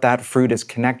of what that fruit is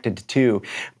connected to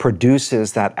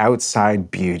produces that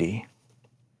outside beauty.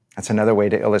 That's another way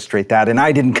to illustrate that. And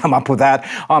I didn't come up with that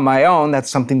on my own. That's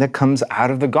something that comes out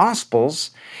of the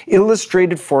Gospels,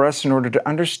 illustrated for us in order to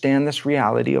understand this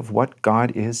reality of what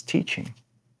God is teaching.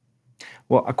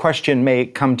 Well, a question may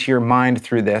come to your mind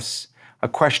through this. A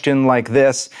question like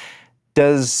this: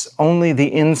 does only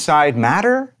the inside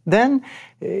matter then?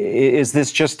 Is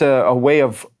this just a way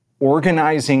of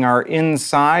organizing our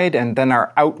inside and then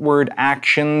our outward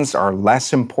actions are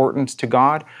less important to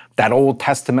God? That Old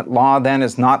Testament law then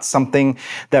is not something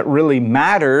that really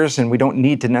matters, and we don't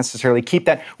need to necessarily keep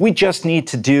that. We just need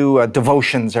to do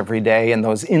devotions every day and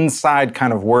those inside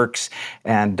kind of works,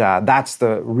 and that's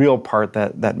the real part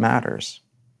that matters.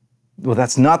 Well,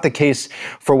 that's not the case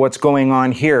for what's going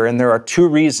on here, and there are two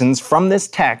reasons from this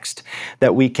text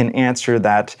that we can answer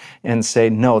that and say,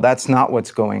 no, that's not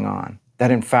what's going on. That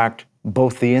in fact,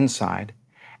 both the inside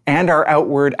and our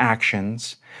outward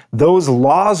actions, those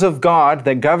laws of God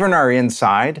that govern our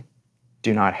inside,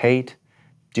 do not hate,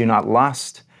 do not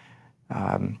lust,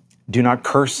 do not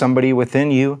curse somebody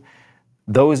within you.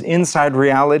 Those inside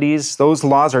realities, those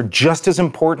laws are just as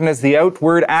important as the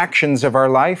outward actions of our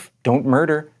life. Don't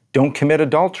murder, don't commit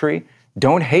adultery,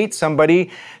 don't hate somebody,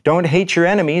 don't hate your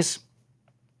enemies.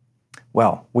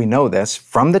 Well, we know this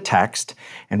from the text,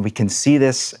 and we can see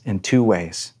this in two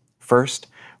ways. First,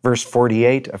 verse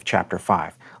 48 of chapter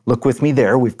 5. Look with me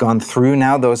there. We've gone through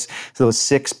now those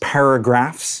 6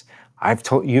 paragraphs.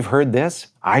 You've heard this.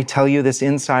 I tell you this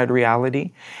inside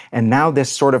reality. And now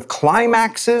this sort of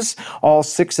climaxes, all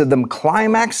 6 of them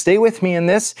climax. Stay with me in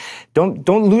this. Don't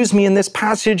lose me in this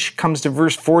passage. Comes to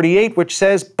verse 48, which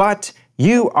says, but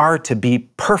you are to be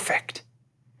perfect,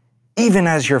 even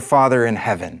as your Father in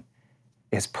heaven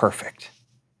is perfect.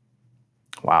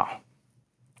 Wow.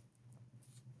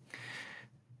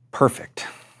 Perfect.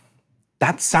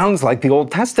 That sounds like the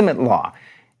Old Testament law.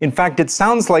 In fact, it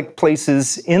sounds like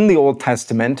places in the Old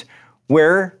Testament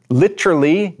where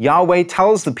literally Yahweh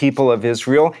tells the people of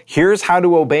Israel, here's how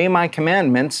to obey my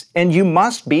commandments, and you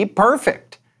must be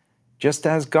perfect, just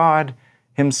as God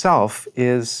himself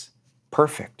is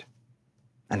perfect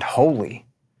and holy.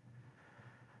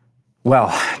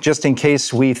 Well, just in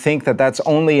case we think that that's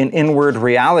only an inward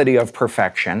reality of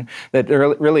perfection, that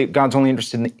really God's only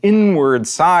interested in the inward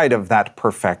side of that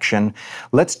perfection,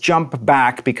 let's jump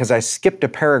back because I skipped a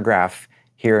paragraph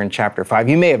here in chapter 5.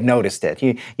 You may have noticed it.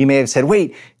 You may have said,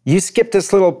 wait, you skipped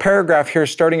this little paragraph here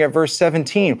starting at verse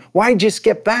 17. Why'd you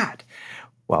skip that?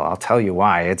 Well, I'll tell you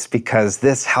why. It's because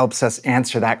this helps us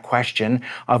answer that question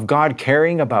of God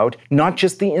caring about not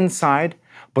just the inside,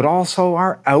 but also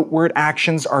our outward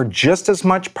actions are just as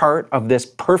much part of this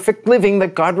perfect living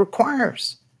that God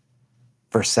requires.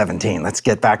 Verse 17, let's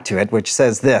get back to it, which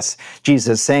says this,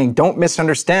 Jesus saying, "Don't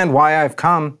misunderstand why I've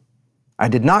come. I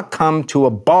did not come to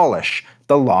abolish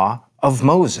the law of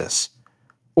Moses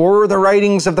or the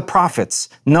writings of the prophets.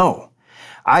 No,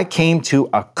 I came to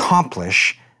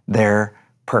accomplish their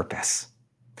purpose."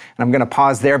 And I'm going to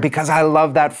pause there because I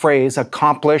love that phrase,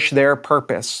 accomplish their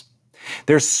purpose.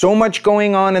 There's so much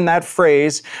going on in that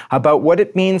phrase about what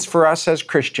it means for us as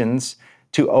Christians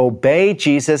to obey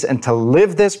Jesus and to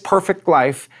live this perfect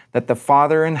life that the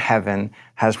Father in heaven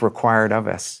has required of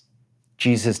us.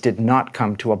 Jesus did not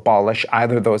come to abolish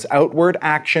either those outward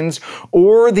actions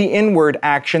or the inward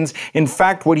actions. In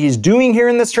fact, what he's doing here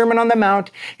in the Sermon on the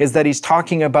Mount is that he's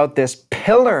talking about this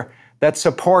pillar that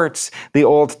supports the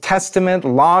Old Testament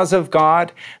laws of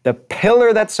God. The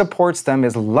pillar that supports them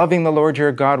is loving the Lord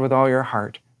your God with all your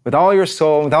heart, with all your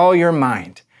soul, with all your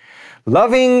mind.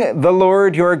 Loving the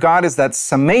Lord your God is that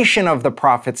summation of the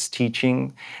prophet's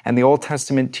teaching and the Old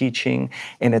Testament teaching,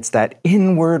 and it's that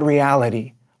inward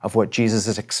reality of what Jesus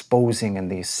is exposing in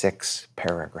these 6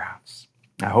 paragraphs.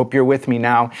 I hope you're with me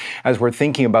now as we're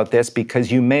thinking about this,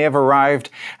 because you may have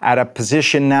arrived at a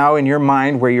position now in your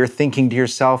mind where you're thinking to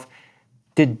yourself,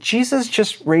 did Jesus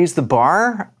just raise the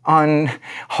bar on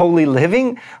holy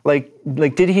living? Like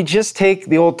did he just take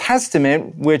the Old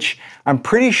Testament, which I'm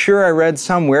pretty sure I read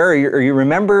somewhere, or you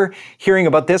remember hearing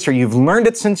about this, or you've learned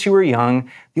it since you were young,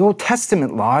 the Old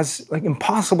Testament law is like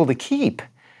impossible to keep.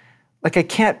 Like I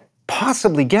can't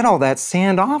possibly get all that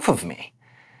sand off of me.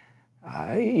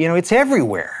 It's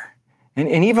everywhere.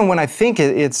 And even when I think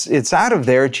it's out of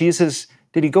there, Jesus,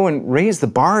 did he go and raise the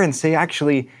bar and say,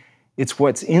 actually, it's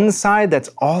what's inside that's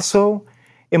also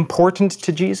important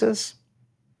to Jesus?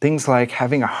 Things like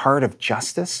having a heart of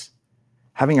justice,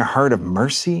 having a heart of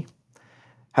mercy,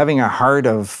 having a heart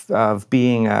of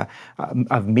being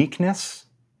of meekness.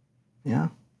 Yeah.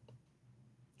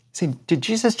 See, did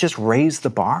Jesus just raise the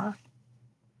bar?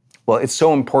 Well, it's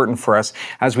so important for us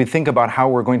as we think about how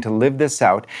we're going to live this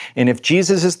out. And if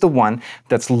Jesus is the one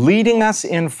that's leading us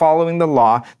in following the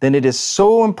law, then it is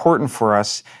so important for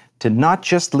us to not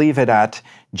just leave it at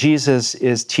Jesus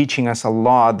is teaching us a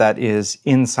law that is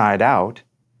inside out,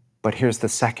 but here's the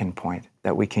second point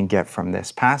that we can get from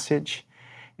this passage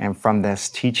and from this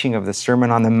teaching of the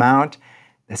Sermon on the Mount.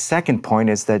 The second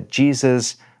point is that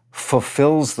Jesus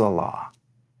fulfills the law,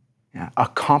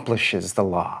 accomplishes the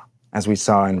law, as we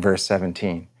saw in verse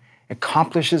 17.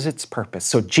 Accomplishes its purpose.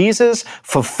 So Jesus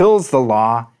fulfills the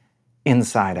law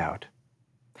inside out.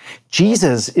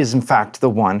 Jesus is in fact the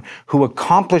one who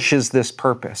accomplishes this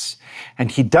purpose.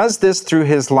 And he does this through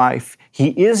his life. He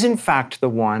is in fact the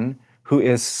one who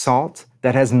is salt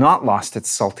that has not lost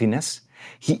its saltiness.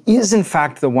 He is in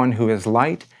fact the one who is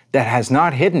light that has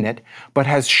not hidden it, but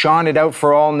has shone it out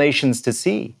for all nations to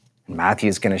see. And Matthew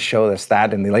is going to show us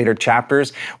that in the later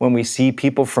chapters when we see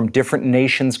people from different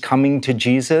nations coming to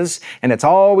Jesus. And it's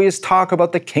always talk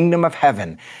about the kingdom of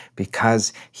heaven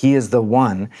because he is the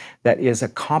one that is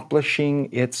accomplishing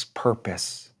its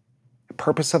purpose. The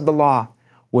purpose of the law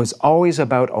was always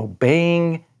about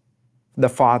obeying the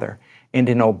Father. And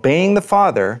in obeying the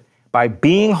Father, by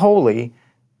being holy,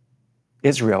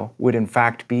 Israel would in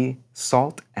fact be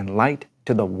salt and light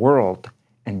to the world.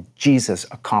 And Jesus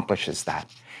accomplishes that.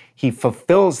 He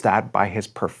fulfills that by his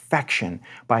perfection,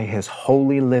 by his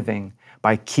holy living,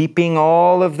 by keeping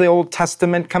all of the Old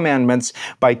Testament commandments,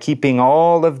 by keeping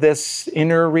all of this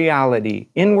inner reality,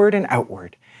 inward and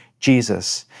outward.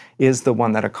 Jesus is the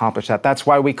one that accomplished that. That's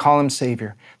why we call him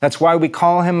Savior. That's why we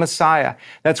call him Messiah.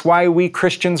 That's why we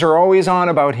Christians are always on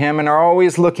about him and are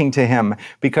always looking to him,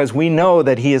 because we know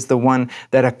that he is the one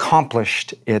that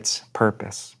accomplished its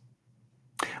purpose.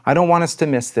 I don't want us to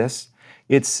miss this.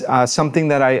 It's something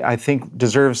that I think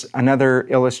deserves another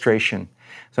illustration.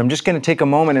 So I'm just going to take a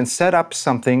moment and set up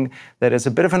something that is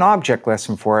a bit of an object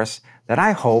lesson for us that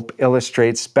I hope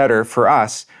illustrates better for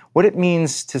us what it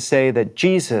means to say that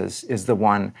Jesus is the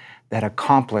one that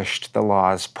accomplished the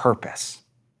law's purpose.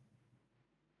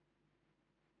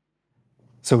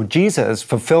 So Jesus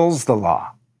fulfills the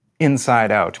law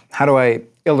inside out. How do I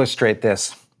illustrate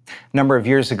this? A number of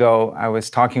years ago, I was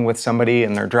talking with somebody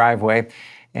in their driveway,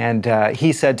 and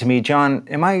he said to me, "Jon,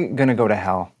 am I going to go to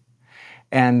hell?"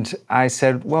 And I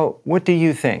said, "Well, what do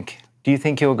you think? Do you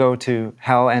think you'll go to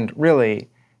hell?" And really,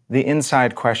 the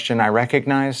inside question I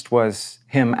recognized was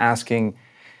him asking,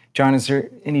 "Jon, is there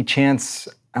any chance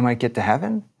I might get to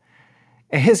heaven?"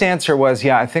 And his answer was,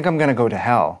 "Yeah, I think I'm going to go to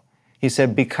hell." He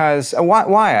said, because,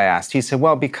 why, I asked. He said,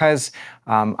 well, because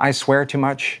I swear too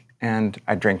much and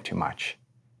I drink too much.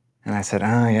 And I said,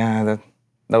 oh, yeah,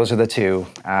 those are the two.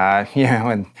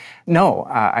 And no,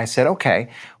 I said, okay,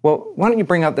 well, why don't you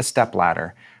bring out the step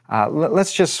ladder?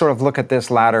 Let's just sort of look at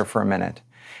this ladder for a minute.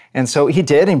 And so he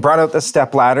did. He brought out the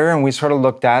step ladder, and we sort of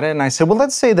looked at it. And I said, well,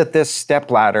 let's say that this step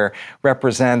ladder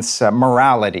represents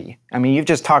morality. I mean, you've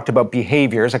just talked about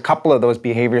behaviors, a couple of those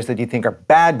behaviors that you think are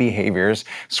bad behaviors: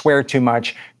 swear too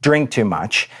much, drink too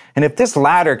much. And if this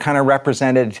ladder kind of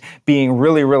represented being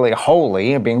really, really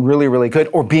holy, and being really, really good,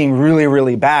 or being really,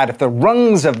 really bad, if the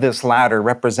rungs of this ladder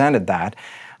represented that,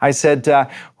 I said,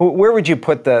 where would you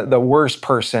put the worst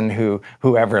person who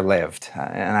ever lived?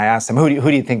 And I asked him, who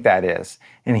do you think that is?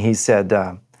 And he said,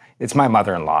 it's my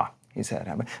mother-in-law. He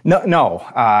said,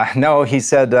 no. He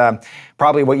said,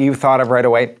 probably what you thought of right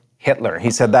away, Hitler.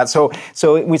 He said that. So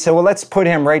we said, well, let's put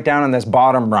him right down on this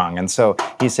bottom rung. And so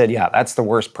he said, yeah, that's the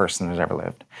worst person who's ever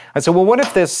lived. I said, well, what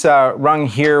if this rung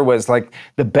here was like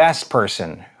the best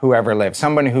person who ever lived?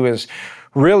 Someone who is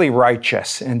really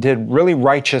righteous and did really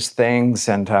righteous things.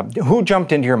 And who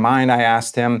jumped into your mind? I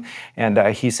asked him, and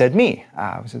he said, me.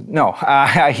 I said, no.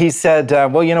 He said,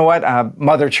 well, you know what?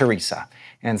 Mother Teresa.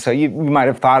 And so you might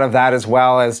have thought of that as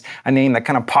well as a name that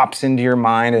kind of pops into your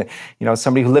mind,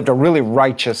 somebody who lived a really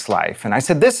righteous life. And I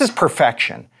said, this is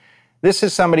perfection. This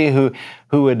is somebody who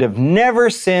would have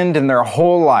never sinned in their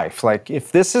whole life. Like,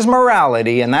 if this is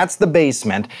morality and that's the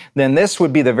basement, then this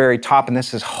would be the very top, and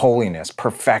this is holiness,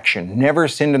 perfection. Never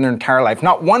sinned in their entire life.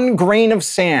 Not one grain of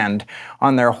sand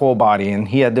on their whole body. And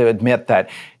he had to admit that,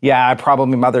 yeah,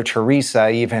 probably Mother Teresa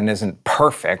even isn't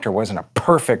perfect or wasn't a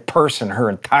perfect person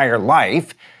her entire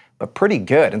life, but pretty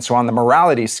good. And so on the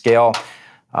morality scale,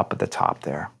 up at the top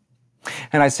there.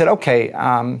 And I said, okay,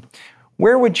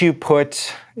 where would you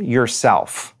put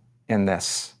yourself in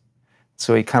this?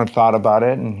 So he kind of thought about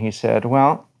it, and he said,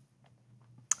 well,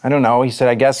 I don't know. He said,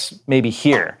 I guess maybe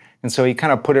here. And so he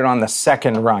kind of put it on the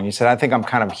second rung. He said, I think I'm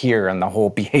kind of here in the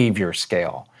whole behavior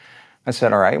scale. I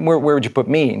said, all right, where would you put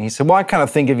me? And he said, well, I kind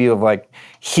of think of you of like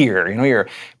here. You're a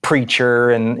preacher,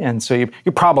 and so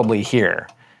you're probably here.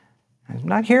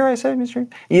 Not here, I said,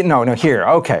 Mr. No, here.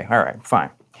 Okay, all right, fine,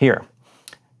 here.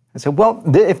 I said, well,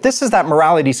 if this is that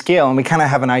morality scale, and we kind of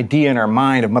have an idea in our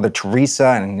mind of Mother Teresa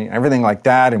and everything like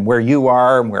that, and where you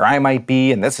are and where I might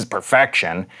be, and this is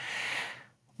perfection,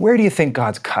 where do you think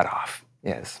God's cutoff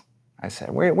is? I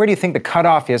said, where do you think the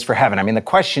cutoff is for heaven? I mean, the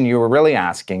question you were really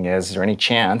asking is there any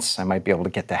chance I might be able to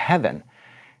get to heaven?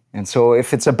 And so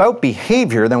if it's about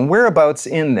behavior, then whereabouts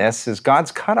in this is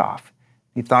God's cutoff?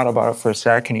 He thought about it for a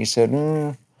sec, and he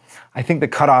said, I think the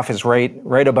cutoff is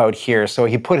right about here. So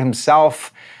he put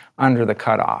himself under the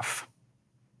cutoff.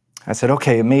 I said,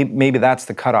 okay, maybe that's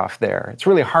the cutoff there. It's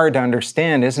really hard to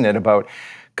understand, isn't it, about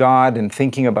God and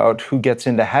thinking about who gets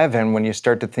into heaven when you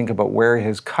start to think about where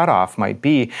his cutoff might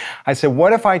be. I said,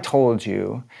 what if I told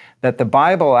you that the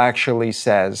Bible actually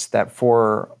says that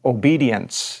for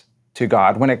obedience to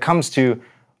God, when it comes to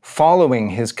following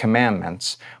his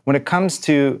commandments, when it comes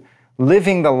to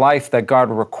living the life that God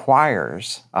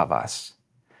requires of us,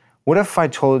 what if I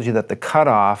told you that the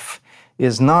cutoff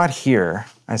is not here?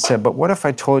 I said, but what if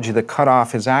I told you the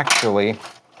cutoff is actually,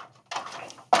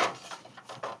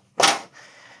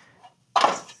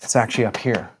 it's actually up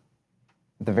here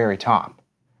at the very top.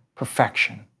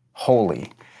 Perfection,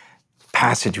 holy,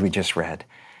 passage we just read.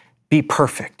 Be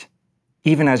perfect,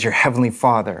 even as your heavenly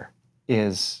Father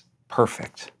is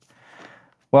perfect.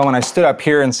 Well, when I stood up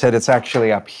here and said it's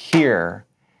actually up here,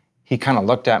 he kind of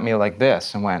looked at me like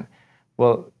this and went,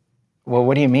 well,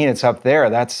 what do you mean it's up there?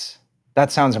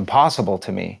 That sounds impossible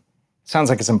to me. It sounds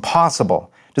like it's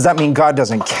impossible. Does that mean God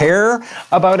doesn't care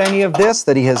about any of this,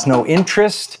 that he has no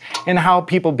interest in how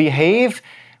people behave?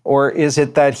 Or is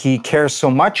it that he cares so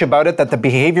much about it that the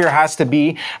behavior has to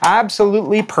be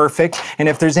absolutely perfect? And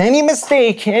if there's any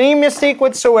mistake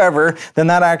whatsoever, then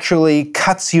that actually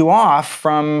cuts you off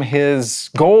from his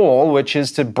goal, which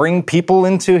is to bring people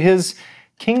into his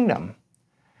kingdom.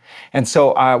 And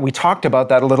so we talked about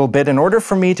that a little bit in order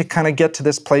for me to kind of get to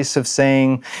this place of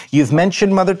saying, you've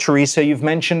mentioned Mother Teresa, you've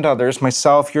mentioned others,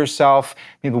 myself, yourself,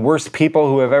 maybe the worst people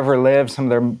who have ever lived, some of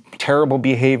their terrible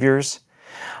behaviors.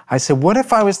 I said, what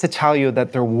if I was to tell you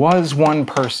that there was one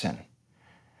person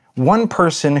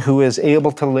who is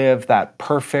able to live that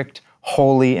perfect,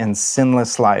 holy, and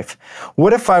sinless life?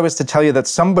 What if I was to tell you that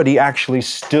somebody actually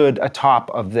stood atop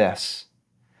of this?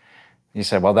 You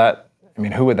said, well,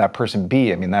 who would that person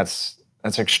be? I mean, that's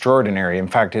extraordinary. In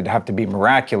fact, it'd have to be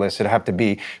miraculous. It'd have to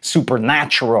be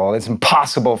supernatural. It's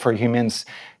impossible for humans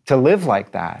to live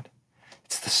like that.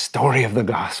 It's the story of the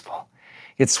gospel.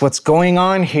 It's what's going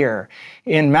on here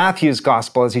in Matthew's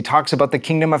gospel as he talks about the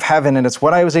kingdom of heaven. And it's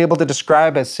what I was able to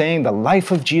describe as saying the life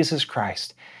of Jesus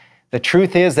Christ. The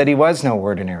truth is that he was no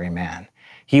ordinary man.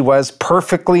 He was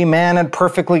perfectly man and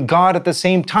perfectly God at the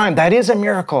same time. That is a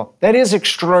miracle. That is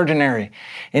extraordinary.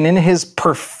 And in his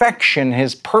perfection,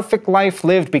 his perfect life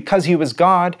lived because he was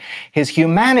God, his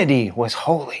humanity was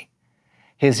holy.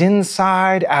 His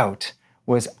inside out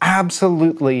was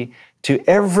absolutely, to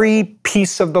every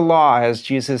piece of the law, as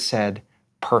Jesus said,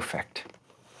 perfect.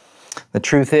 The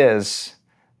truth is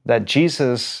that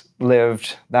Jesus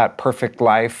lived that perfect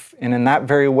life, and in that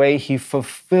very way, he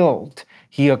fulfilled,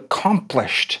 he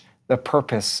accomplished the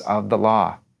purpose of the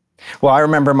law. Well, I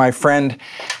remember my friend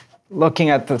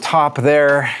looking at the top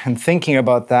there and thinking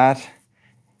about that,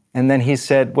 and then he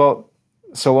said, well,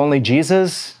 so only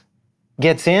Jesus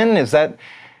gets in? Is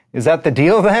that the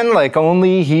deal then? Like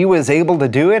only he was able to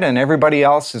do it and everybody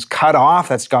else is cut off?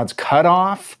 That's God's cut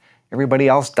off? Everybody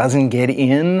else doesn't get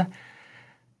in?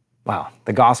 Well,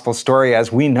 the gospel story,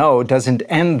 as we know, doesn't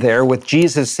end there with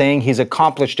Jesus saying he's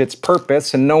accomplished its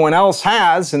purpose and no one else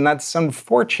has, and that's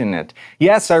unfortunate.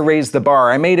 Yes, I raised the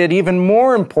bar. I made it even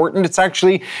more important. It's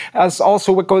actually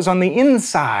also what goes on the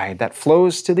inside that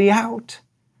flows to the out.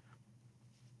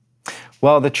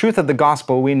 Well, the truth of the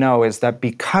gospel we know is that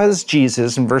because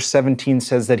Jesus, in verse 17,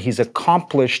 says that he's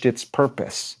accomplished its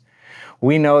purpose,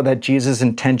 we know that Jesus'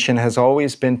 intention has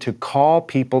always been to call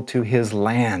people to his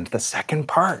land, the second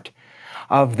part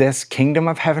of this kingdom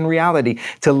of heaven reality,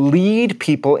 to lead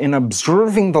people in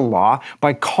observing the law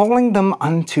by calling them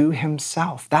unto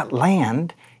himself. That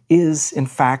land is, in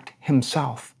fact,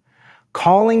 himself,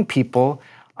 calling people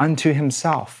unto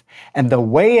himself. And the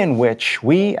way in which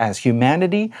we as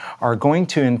humanity are going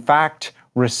to, in fact,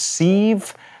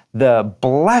 receive the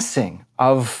blessing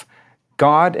of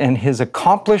God and his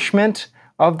accomplishment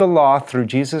of the law through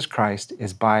Jesus Christ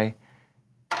is by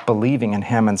believing in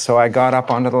him. And so I got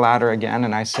up onto the ladder again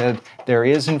and I said, there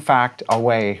is in fact a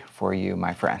way for you,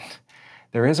 my friend.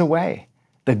 There is a way.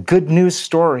 The good news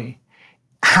story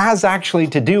has actually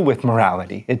to do with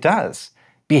morality. It does.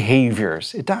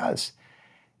 Behaviors. It does.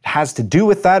 It has to do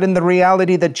with that in the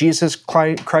reality that Jesus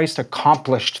Christ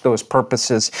accomplished those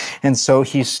purposes. And so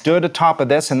he stood atop of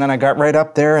this, and then I got right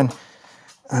up there, and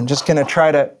I'm just going to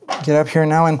try to get up here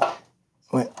now and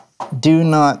do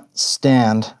not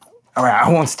stand. All right,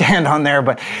 I won't stand on there,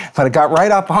 but I got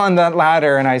right up on that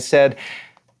ladder and I said,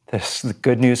 the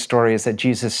good news story is that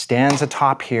Jesus stands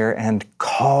atop here and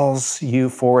calls you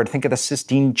forward. Think of the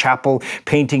Sistine Chapel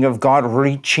painting of God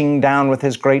reaching down with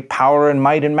his great power and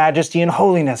might and majesty and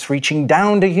holiness, reaching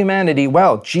down to humanity.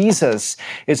 Well, Jesus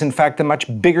is in fact a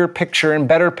much bigger picture and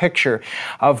better picture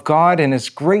of God and his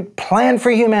great plan for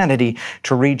humanity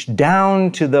to reach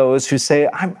down to those who say,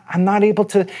 I'm not able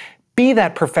to be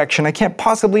that perfection. I can't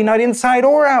possibly, not inside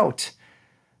or out.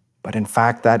 But in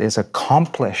fact, that is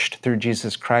accomplished through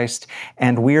Jesus Christ,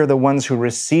 and we are the ones who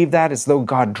receive that as though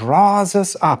God draws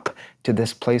us up to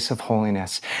this place of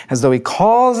holiness, as though he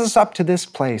calls us up to this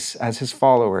place as his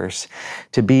followers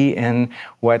to be in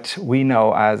what we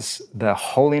know as the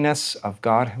holiness of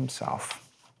God himself.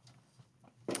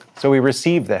 So we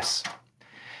receive this.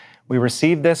 We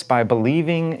receive this by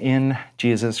believing in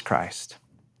Jesus Christ.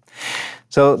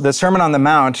 So the Sermon on the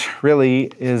Mount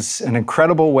really is an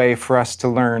incredible way for us to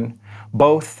learn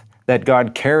both that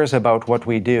God cares about what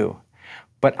we do,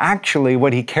 but actually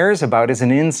what he cares about is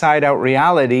an inside-out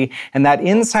reality, and that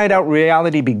inside-out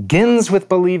reality begins with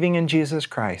believing in Jesus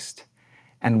Christ.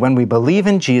 And when we believe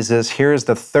in Jesus, here's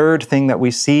the third thing that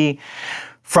we see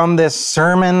from this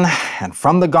sermon and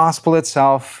from the gospel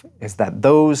itself, is that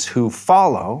those who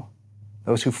follow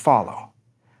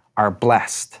are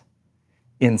blessed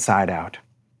inside out.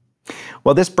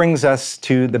 Well, this brings us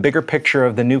to the bigger picture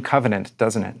of the new covenant,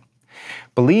 doesn't it?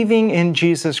 Believing in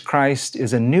Jesus Christ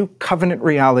is a new covenant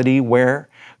reality where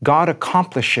God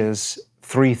accomplishes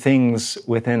three things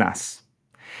within us.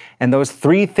 And those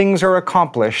three things are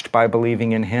accomplished by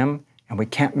believing in him, and we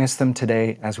can't miss them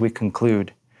today as we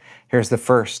conclude. Here's the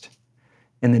first.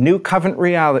 In the new covenant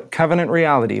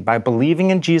reality, by believing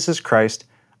in Jesus Christ,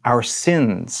 our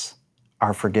sins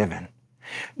are forgiven.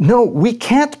 No, we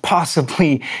can't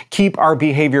possibly keep our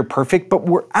behavior perfect, but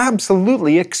we're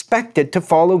absolutely expected to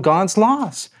follow God's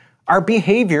laws. Our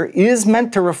behavior is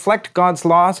meant to reflect God's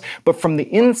laws, but from the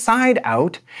inside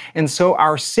out, and so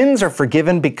our sins are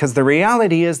forgiven because the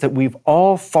reality is that we've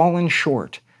all fallen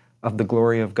short of the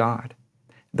glory of God.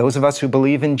 Those of us who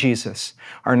believe in Jesus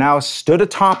are now stood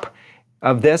atop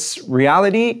of this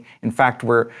reality. In fact,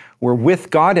 we're with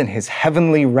God in his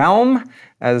heavenly realm,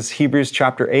 as Hebrews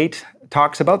chapter 8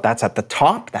 talks about. That's at the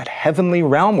top, that heavenly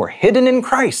realm. We're hidden in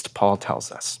Christ, Paul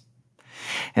tells us.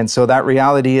 And so that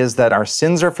reality is that our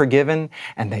sins are forgiven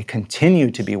and they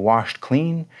continue to be washed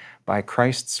clean by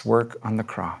Christ's work on the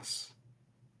cross.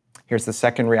 Here's the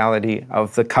second reality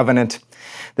of the covenant.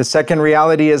 The second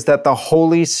reality is that the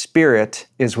Holy Spirit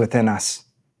is within us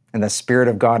and the Spirit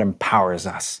of God empowers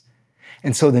us.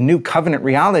 And so the new covenant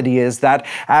reality is that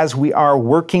as we are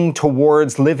working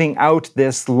towards living out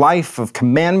this life of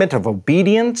commandment, of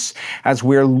obedience, as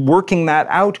we're working that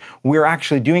out, we're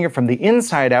actually doing it from the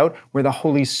inside out, where the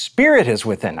Holy Spirit is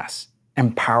within us,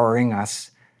 empowering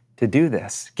us to do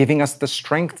this, giving us the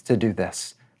strength to do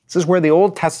this. This is where the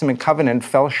Old Testament covenant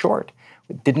fell short.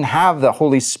 It didn't have the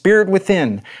Holy Spirit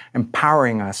within,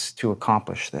 empowering us to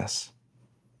accomplish this.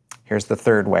 Here's the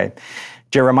third way.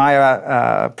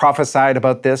 Jeremiah prophesied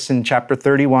about this in chapter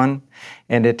 31,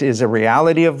 and it is a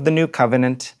reality of the new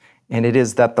covenant, and it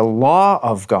is that the law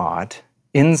of God,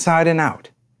 inside and out,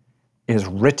 is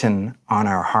written on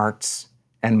our hearts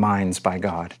and minds by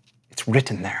God. It's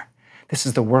written there. This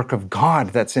is the work of God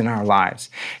that's in our lives.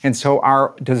 And so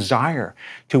our desire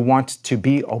to want to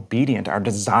be obedient, our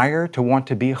desire to want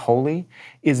to be holy,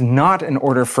 is not in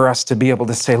order for us to be able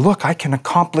to say, look, I can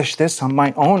accomplish this on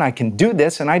my own, I can do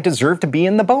this, and I deserve to be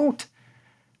in the boat.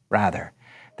 Rather,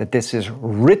 that this is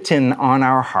written on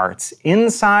our hearts,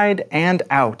 inside and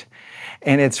out.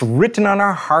 And it's written on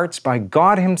our hearts by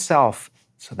God Himself.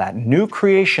 So that new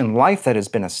creation life that has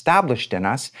been established in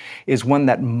us is one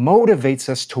that motivates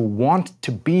us to want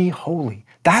to be holy.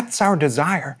 That's our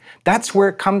desire. That's where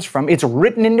it comes from. It's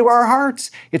written into our hearts.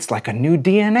 It's like a new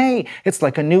DNA. It's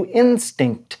like a new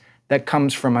instinct that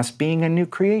comes from us being a new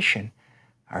creation.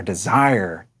 Our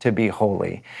desire to be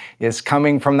holy is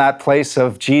coming from that place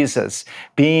of Jesus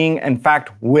being, in fact,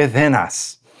 within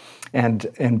us. And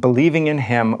in believing in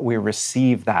Him, we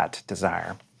receive that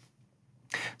desire.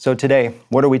 So today,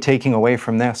 what are we taking away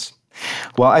from this?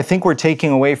 Well, I think we're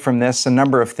taking away from this a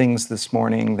number of things this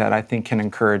morning that I think can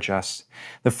encourage us.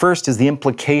 The first is the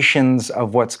implications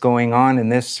of what's going on in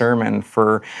this sermon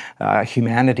for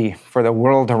humanity, for the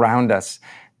world around us.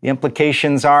 The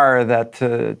implications are that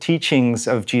the teachings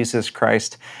of Jesus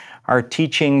Christ are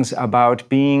teachings about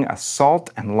being a salt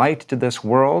and light to this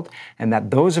world, and that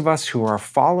those of us who are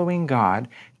following God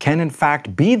can in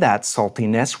fact be that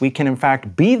saltiness. We can in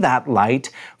fact be that light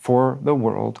for the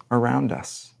world around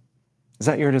us. Is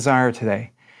that your desire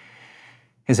today?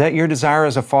 Is that your desire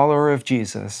as a follower of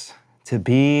Jesus, to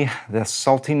be the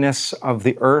saltiness of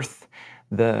the earth,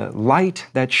 the light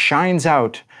that shines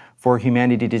out for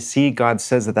humanity to see? God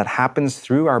says that that happens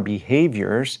through our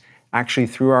behaviors, actually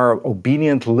through our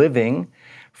obedient living,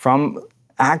 from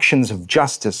actions of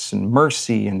justice and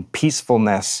mercy and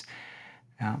peacefulness.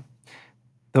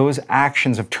 Those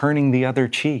actions of turning the other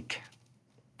cheek.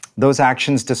 Those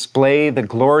actions display the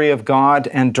glory of God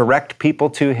and direct people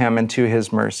to Him and to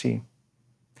His mercy.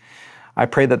 I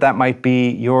pray that that might be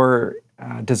your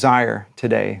desire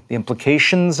today. The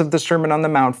implications of the Sermon on the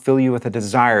Mount fill you with a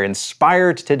desire,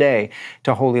 inspired today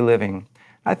to holy living.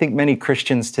 I think many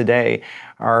Christians today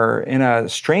are in a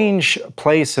strange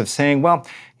place of saying, well,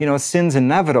 sin's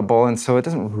inevitable, and so it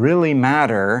doesn't really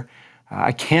matter.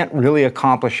 I can't really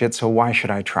accomplish it, so why should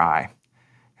I try?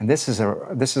 And this is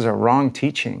a wrong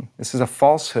teaching. This is a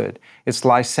falsehood. It's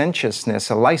licentiousness,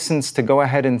 a license to go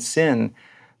ahead and sin.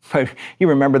 But you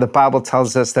remember the Bible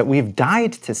tells us that we've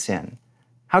died to sin.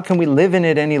 How can we live in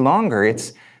it any longer?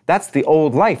 That's the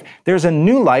old life. There's a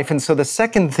new life. And so the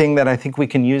second thing that I think we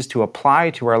can use to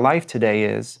apply to our life today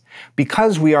is,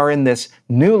 because we are in this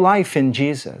new life in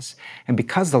Jesus, and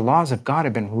because the laws of God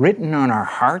have been written on our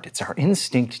heart, it's our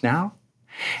instinct now,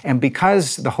 and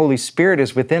because the Holy Spirit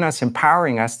is within us,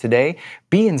 empowering us today,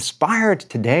 be inspired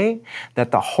today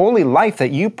that the holy life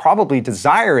that you probably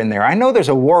desire in there. I know there's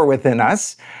a war within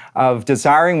us of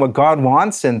desiring what God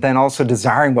wants and then also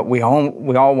desiring what we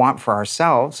all want for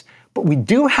ourselves. But we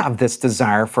do have this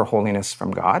desire for holiness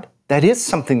from God. That is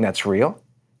something that's real.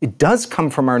 It does come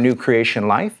from our new creation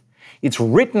life. It's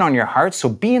written on your heart, so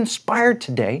be inspired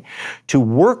today to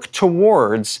work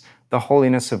towards the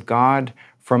holiness of God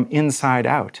from inside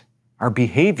out. Our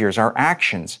behaviors, our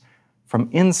actions from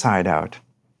inside out.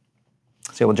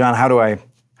 Say, well, Jon, how do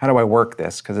I work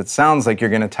this? Because it sounds like you're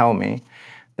going to tell me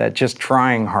that just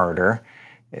trying harder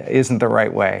isn't the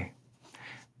right way.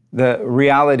 The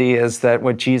reality is that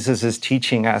what Jesus is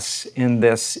teaching us in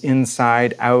this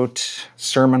inside-out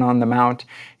Sermon on the Mount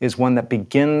is one that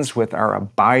begins with our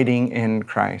abiding in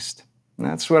Christ. And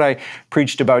that's what I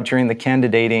preached about during the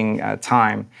candidating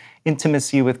time.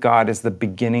 Intimacy with God is the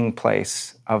beginning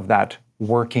place of that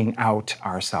working out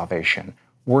our salvation,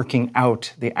 working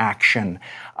out the action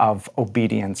of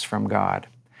obedience from God.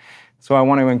 So I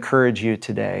want to encourage you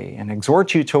today and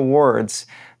exhort you towards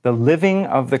the living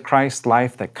of the Christ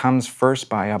life that comes first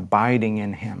by abiding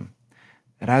in Him.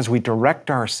 That as we direct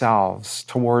ourselves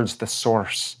towards the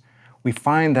source, we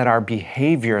find that our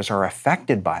behaviors are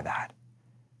affected by that.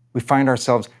 We find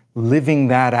ourselves living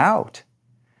that out.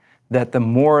 That the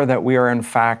more that we are in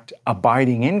fact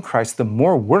abiding in Christ, the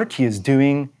more work He is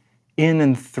doing in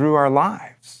and through our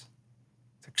lives.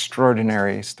 It's an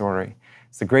extraordinary story.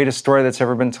 It's the greatest story that's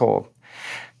ever been told.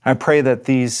 I pray that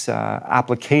these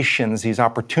applications, these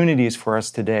opportunities for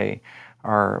us today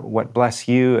are what bless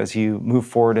you as you move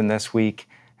forward in this week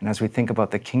and as we think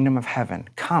about the kingdom of heaven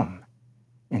come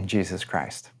in Jesus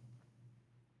Christ.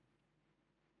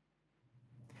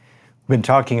 We've been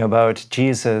talking about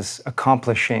Jesus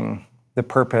accomplishing the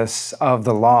purpose of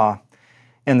the law.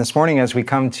 And this morning, as we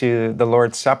come to the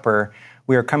Lord's Supper,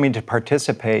 we are coming to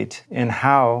participate in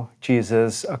how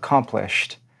Jesus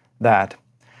accomplished that.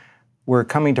 We're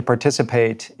coming to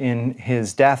participate in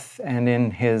His death and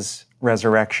in His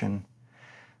resurrection.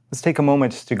 Let's take a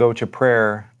moment to go to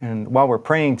prayer. And while we're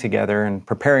praying together and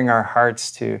preparing our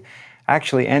hearts to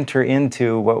actually enter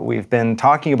into what we've been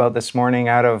talking about this morning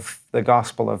out of the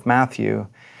Gospel of Matthew,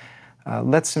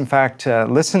 let's in fact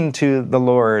listen to the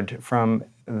Lord from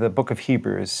the book of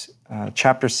Hebrews,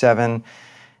 chapter 7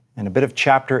 and a bit of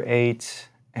chapter 8,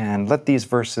 and let these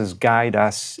verses guide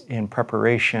us in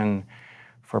preparation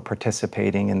for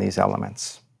participating in these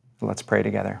elements. Let's pray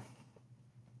together.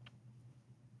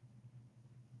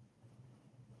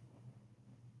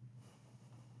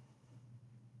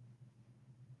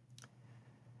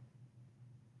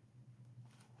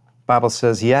 The Bible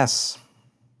says, yes,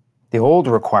 the old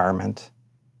requirement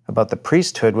about the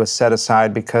priesthood was set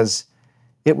aside because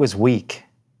it was weak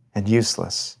and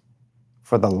useless,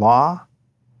 for the law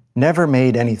never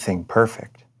made anything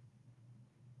perfect.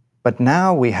 But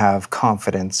now we have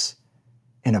confidence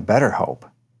in a better hope,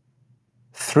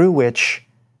 through which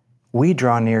we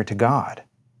draw near to God.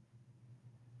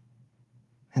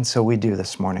 And so we do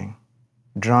this morning,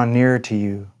 draw near to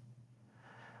you.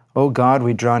 Oh God,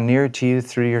 we draw near to you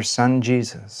through your Son,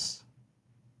 Jesus.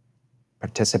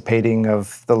 Participating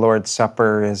of the Lord's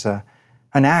Supper is an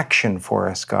action for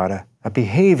us, God, a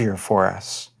behavior for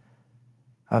us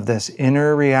of this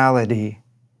inner reality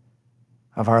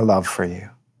of our love for you.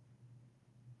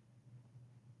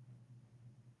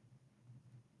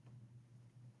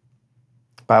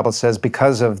 The Bible says,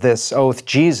 because of this oath,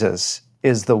 Jesus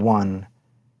is the one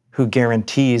who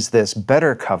guarantees this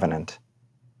better covenant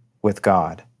with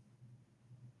God.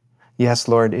 Yes,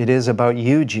 Lord, it is about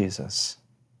you, Jesus.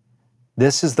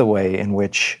 This is the way in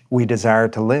which we desire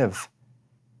to live.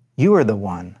 You are the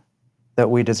one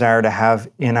that we desire to have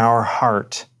in our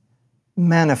heart,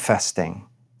 manifesting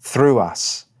through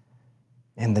us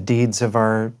in the deeds of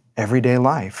our everyday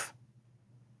life.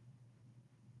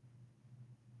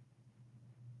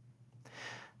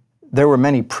 There were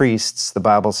many priests, the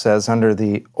Bible says, under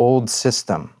the old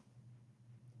system,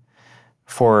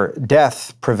 for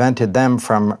death prevented them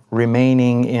from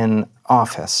remaining in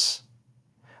office.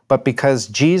 But because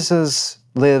Jesus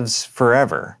lives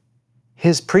forever,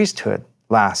 His priesthood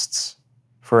lasts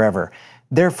forever.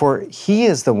 Therefore, He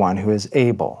is the one who is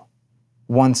able,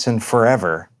 once and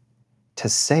forever, to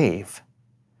save.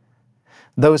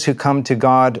 Those who come to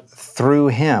God through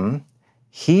Him,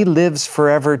 He lives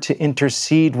forever to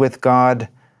intercede with God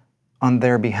on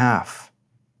their behalf.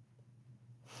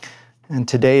 And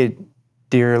today,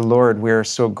 dear Lord, we are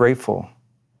so grateful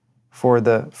for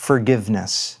the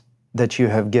forgiveness that you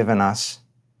have given us,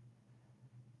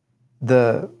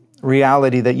 the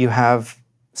reality that you have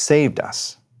saved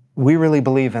us. We really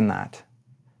believe in that.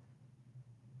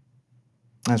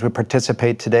 As we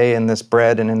participate today in this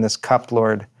bread and in this cup,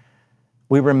 Lord,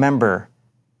 we remember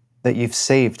that you've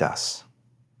saved us.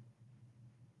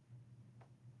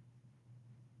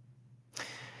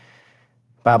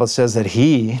 The Bible says that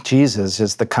He, Jesus,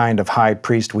 is the kind of high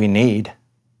priest we need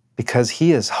because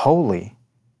He is holy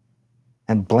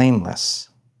and blameless,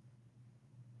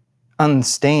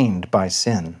 unstained by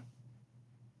sin.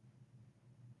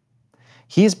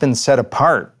 He's been set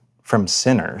apart from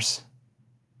sinners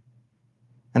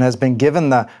and has been given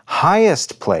the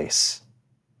highest place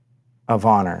of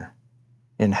honor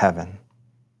in heaven.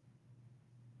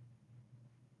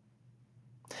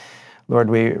 Lord,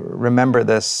 we remember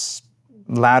this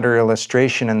latter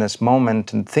illustration in this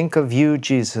moment and think of you,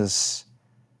 Jesus,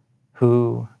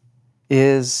 who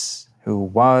is, who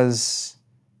was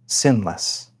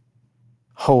sinless,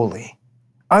 holy,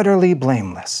 utterly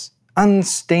blameless,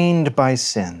 unstained by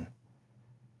sin.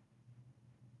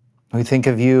 We think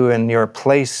of you in your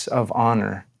place of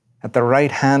honor at the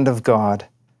right hand of God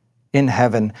in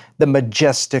heaven, the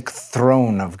majestic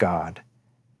throne of God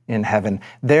in heaven.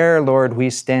 There, Lord, we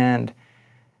stand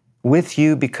with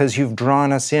you because you've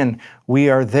drawn us in. We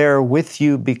are there with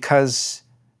you because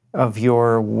of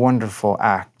your wonderful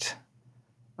act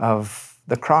of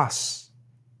the cross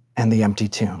and the empty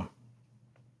tomb.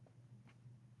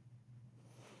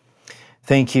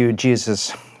 Thank you,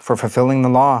 Jesus, for fulfilling the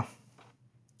law.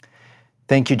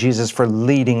 Thank you, Jesus, for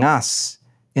leading us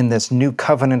in this new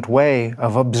covenant way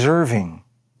of observing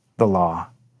the law,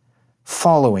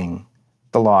 following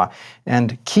the law,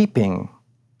 and keeping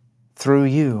through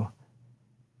you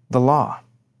the law.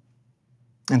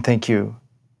 And thank you,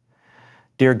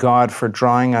 dear God, for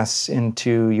drawing us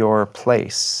into your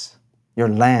place, your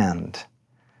land,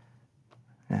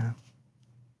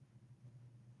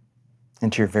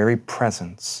 into your very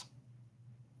presence.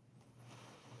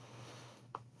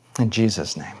 In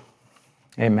Jesus' name,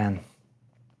 amen.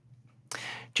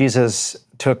 Jesus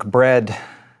took bread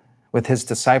with his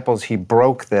disciples. He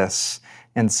broke this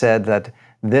and said that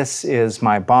this is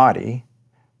my body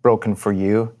broken for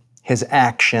you, his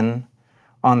action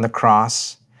on the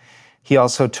cross. He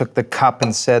also took the cup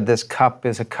and said this cup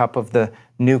is a cup of the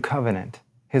new covenant,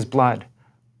 his blood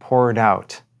poured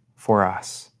out for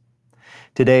us.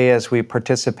 Today, as we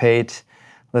participate,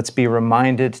 let's be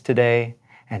reminded today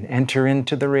and enter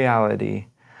into the reality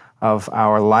of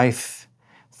our life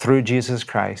through Jesus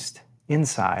Christ,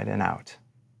 inside and out.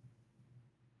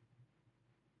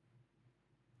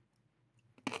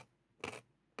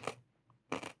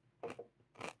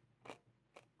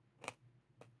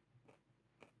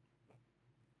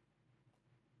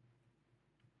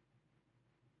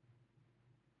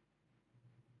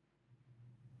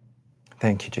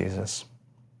 Thank you, Jesus.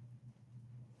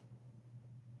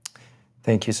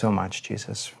 Thank you so much,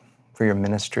 Jesus, for your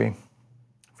ministry,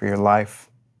 for your life,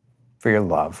 for your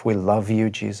love. We love you,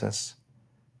 Jesus.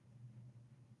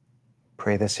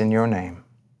 Pray this in your name.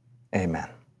 Amen.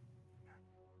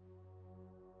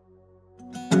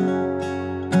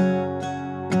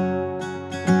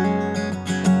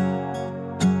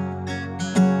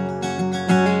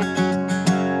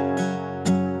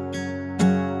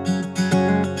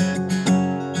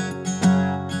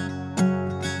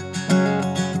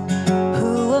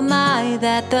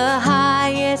 That the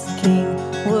highest king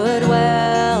would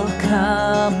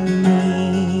welcome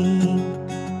me.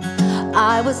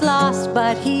 I was lost,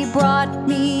 but he brought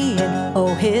me in.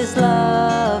 Oh, his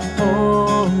love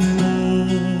for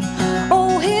me.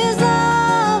 Oh, his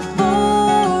love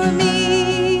for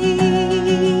me.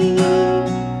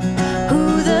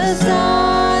 Who the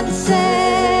Son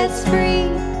sets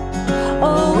free,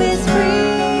 oh, is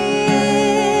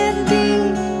free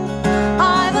indeed.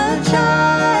 I'm a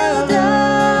child.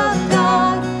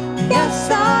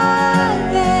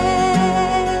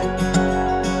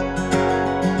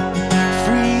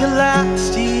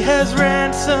 Has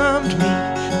ransomed me,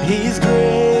 his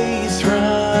grace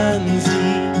runs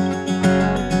deep.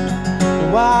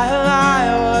 While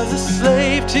I was a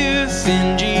slave to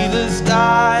sin, Jesus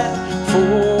died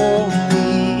for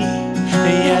me.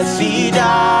 Yes, he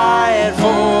died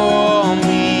for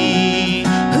me.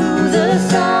 Who the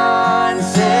Son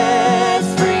sets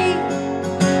free,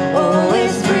 oh,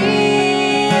 is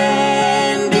free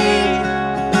indeed.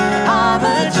 I'm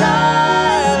a child.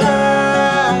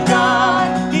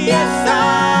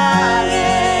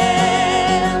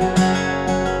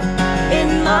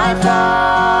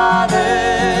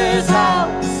 Father's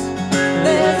house,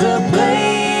 there's a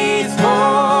place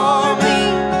for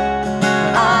me.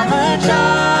 I'm a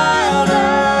child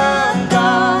of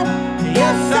God,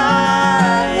 yes I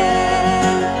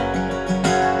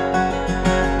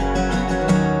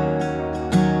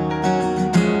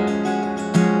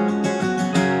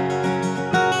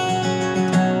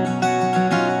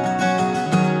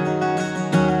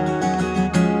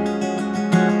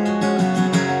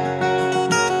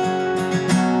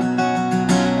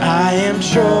I am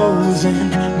chosen,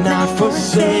 not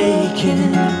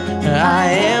forsaken.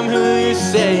 I am who you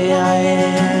say I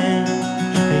am.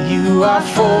 You are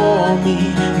for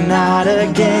me, not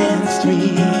against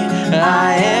me.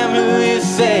 I am who you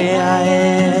say I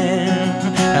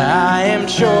am. I am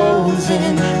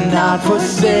chosen, not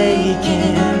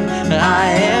forsaken.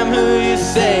 I am who you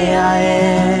say I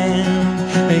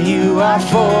am. You are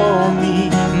for me,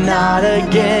 not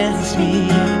against me.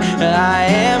 I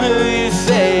am who you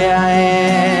say I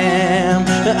am.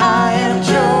 I am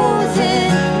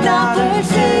chosen, not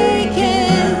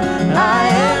forsaken. I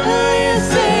am who you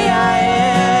say I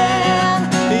am.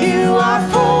 You are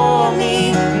for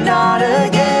me, not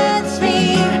against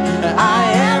me. I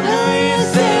am who you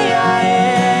say I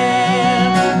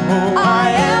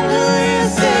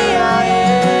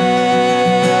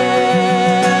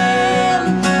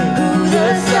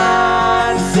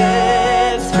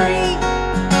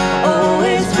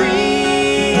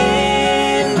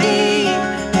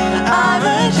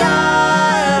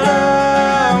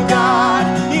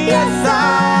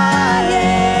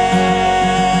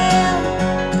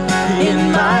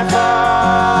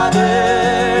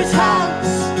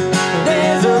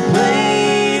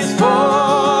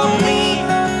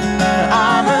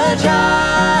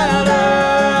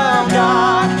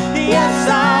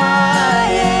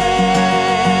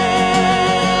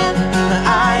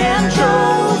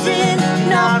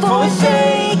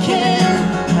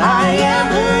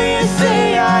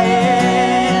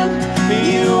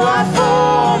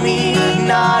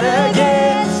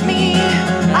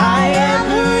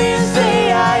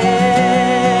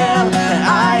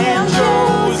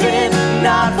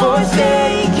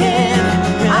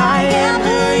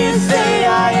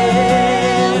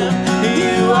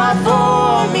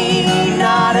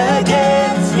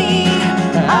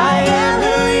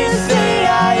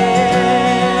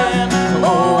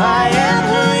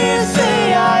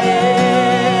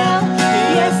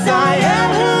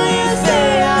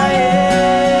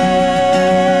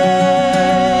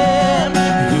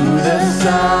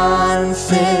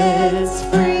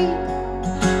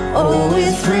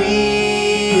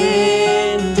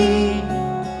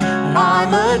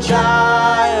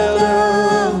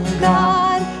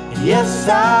yes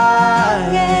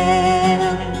I am.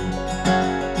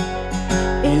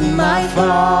 In my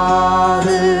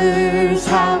Father's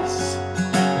house,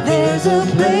 there's a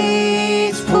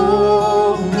place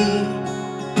for me.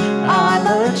 I'm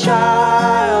a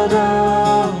child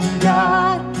of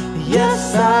God,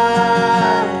 yes I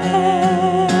am.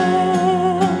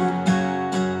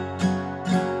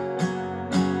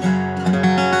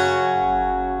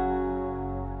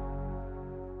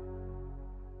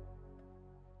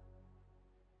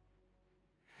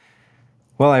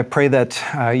 Well, I pray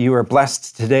that you are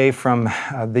blessed today from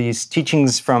these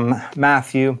teachings from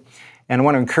Matthew. And I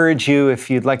want to encourage you, if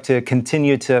you'd like to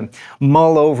continue to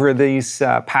mull over these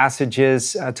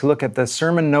passages, to look at the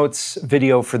sermon notes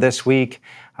video for this week.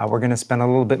 We're going to spend a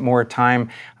little bit more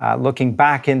time looking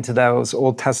back into those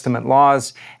Old Testament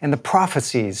laws and the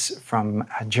prophecies from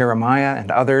Jeremiah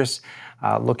and others,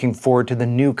 looking forward to the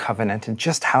new covenant and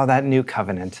just how that new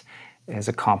covenant is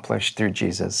accomplished through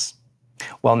Jesus.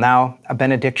 Well, now a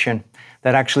benediction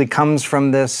that actually comes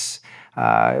from this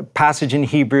passage in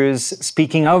Hebrews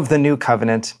speaking of the new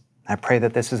covenant. I pray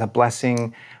that this is a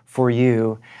blessing for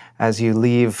you as you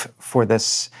leave for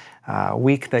this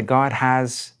week that God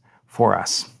has for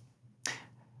us.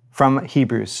 From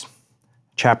Hebrews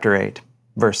chapter 8,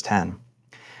 verse 10.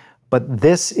 But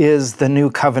this is the new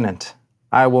covenant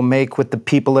I will make with the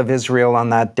people of Israel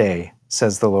on that day,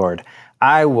 says the Lord.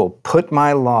 I will put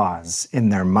my laws in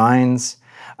their minds.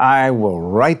 I will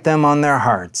write them on their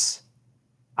hearts.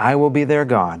 I will be their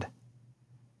God,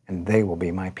 and they will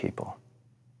be my people.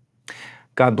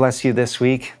 God bless you this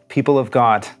week, people of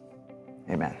God.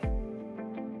 Amen.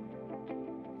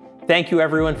 Thank you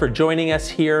everyone for joining us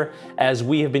here as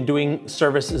we have been doing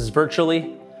services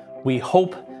virtually. We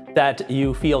hope that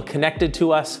you feel connected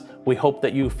to us. We hope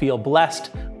that you feel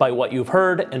blessed by what you've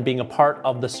heard and being a part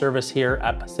of the service here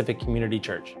at Pacific Community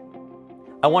Church.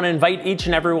 I want to invite each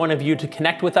and every one of you to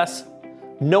connect with us.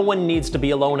 No one needs to be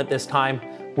alone at this time.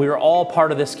 We are all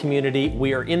part of this community.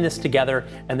 We are in this together,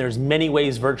 and there's many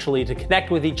ways virtually to connect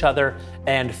with each other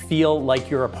and feel like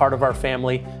you're a part of our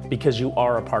family, because you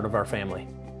are a part of our family.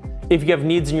 If you have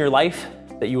needs in your life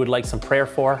that you would like some prayer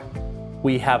for,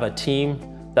 we have a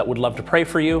team that would love to pray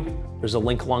for you. There's a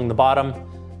link along the bottom.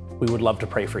 We would love to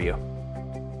pray for you.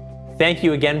 Thank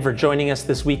you again for joining us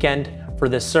this weekend for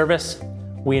this service.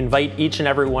 We invite each and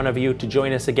every one of you to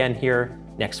join us again here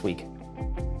next week.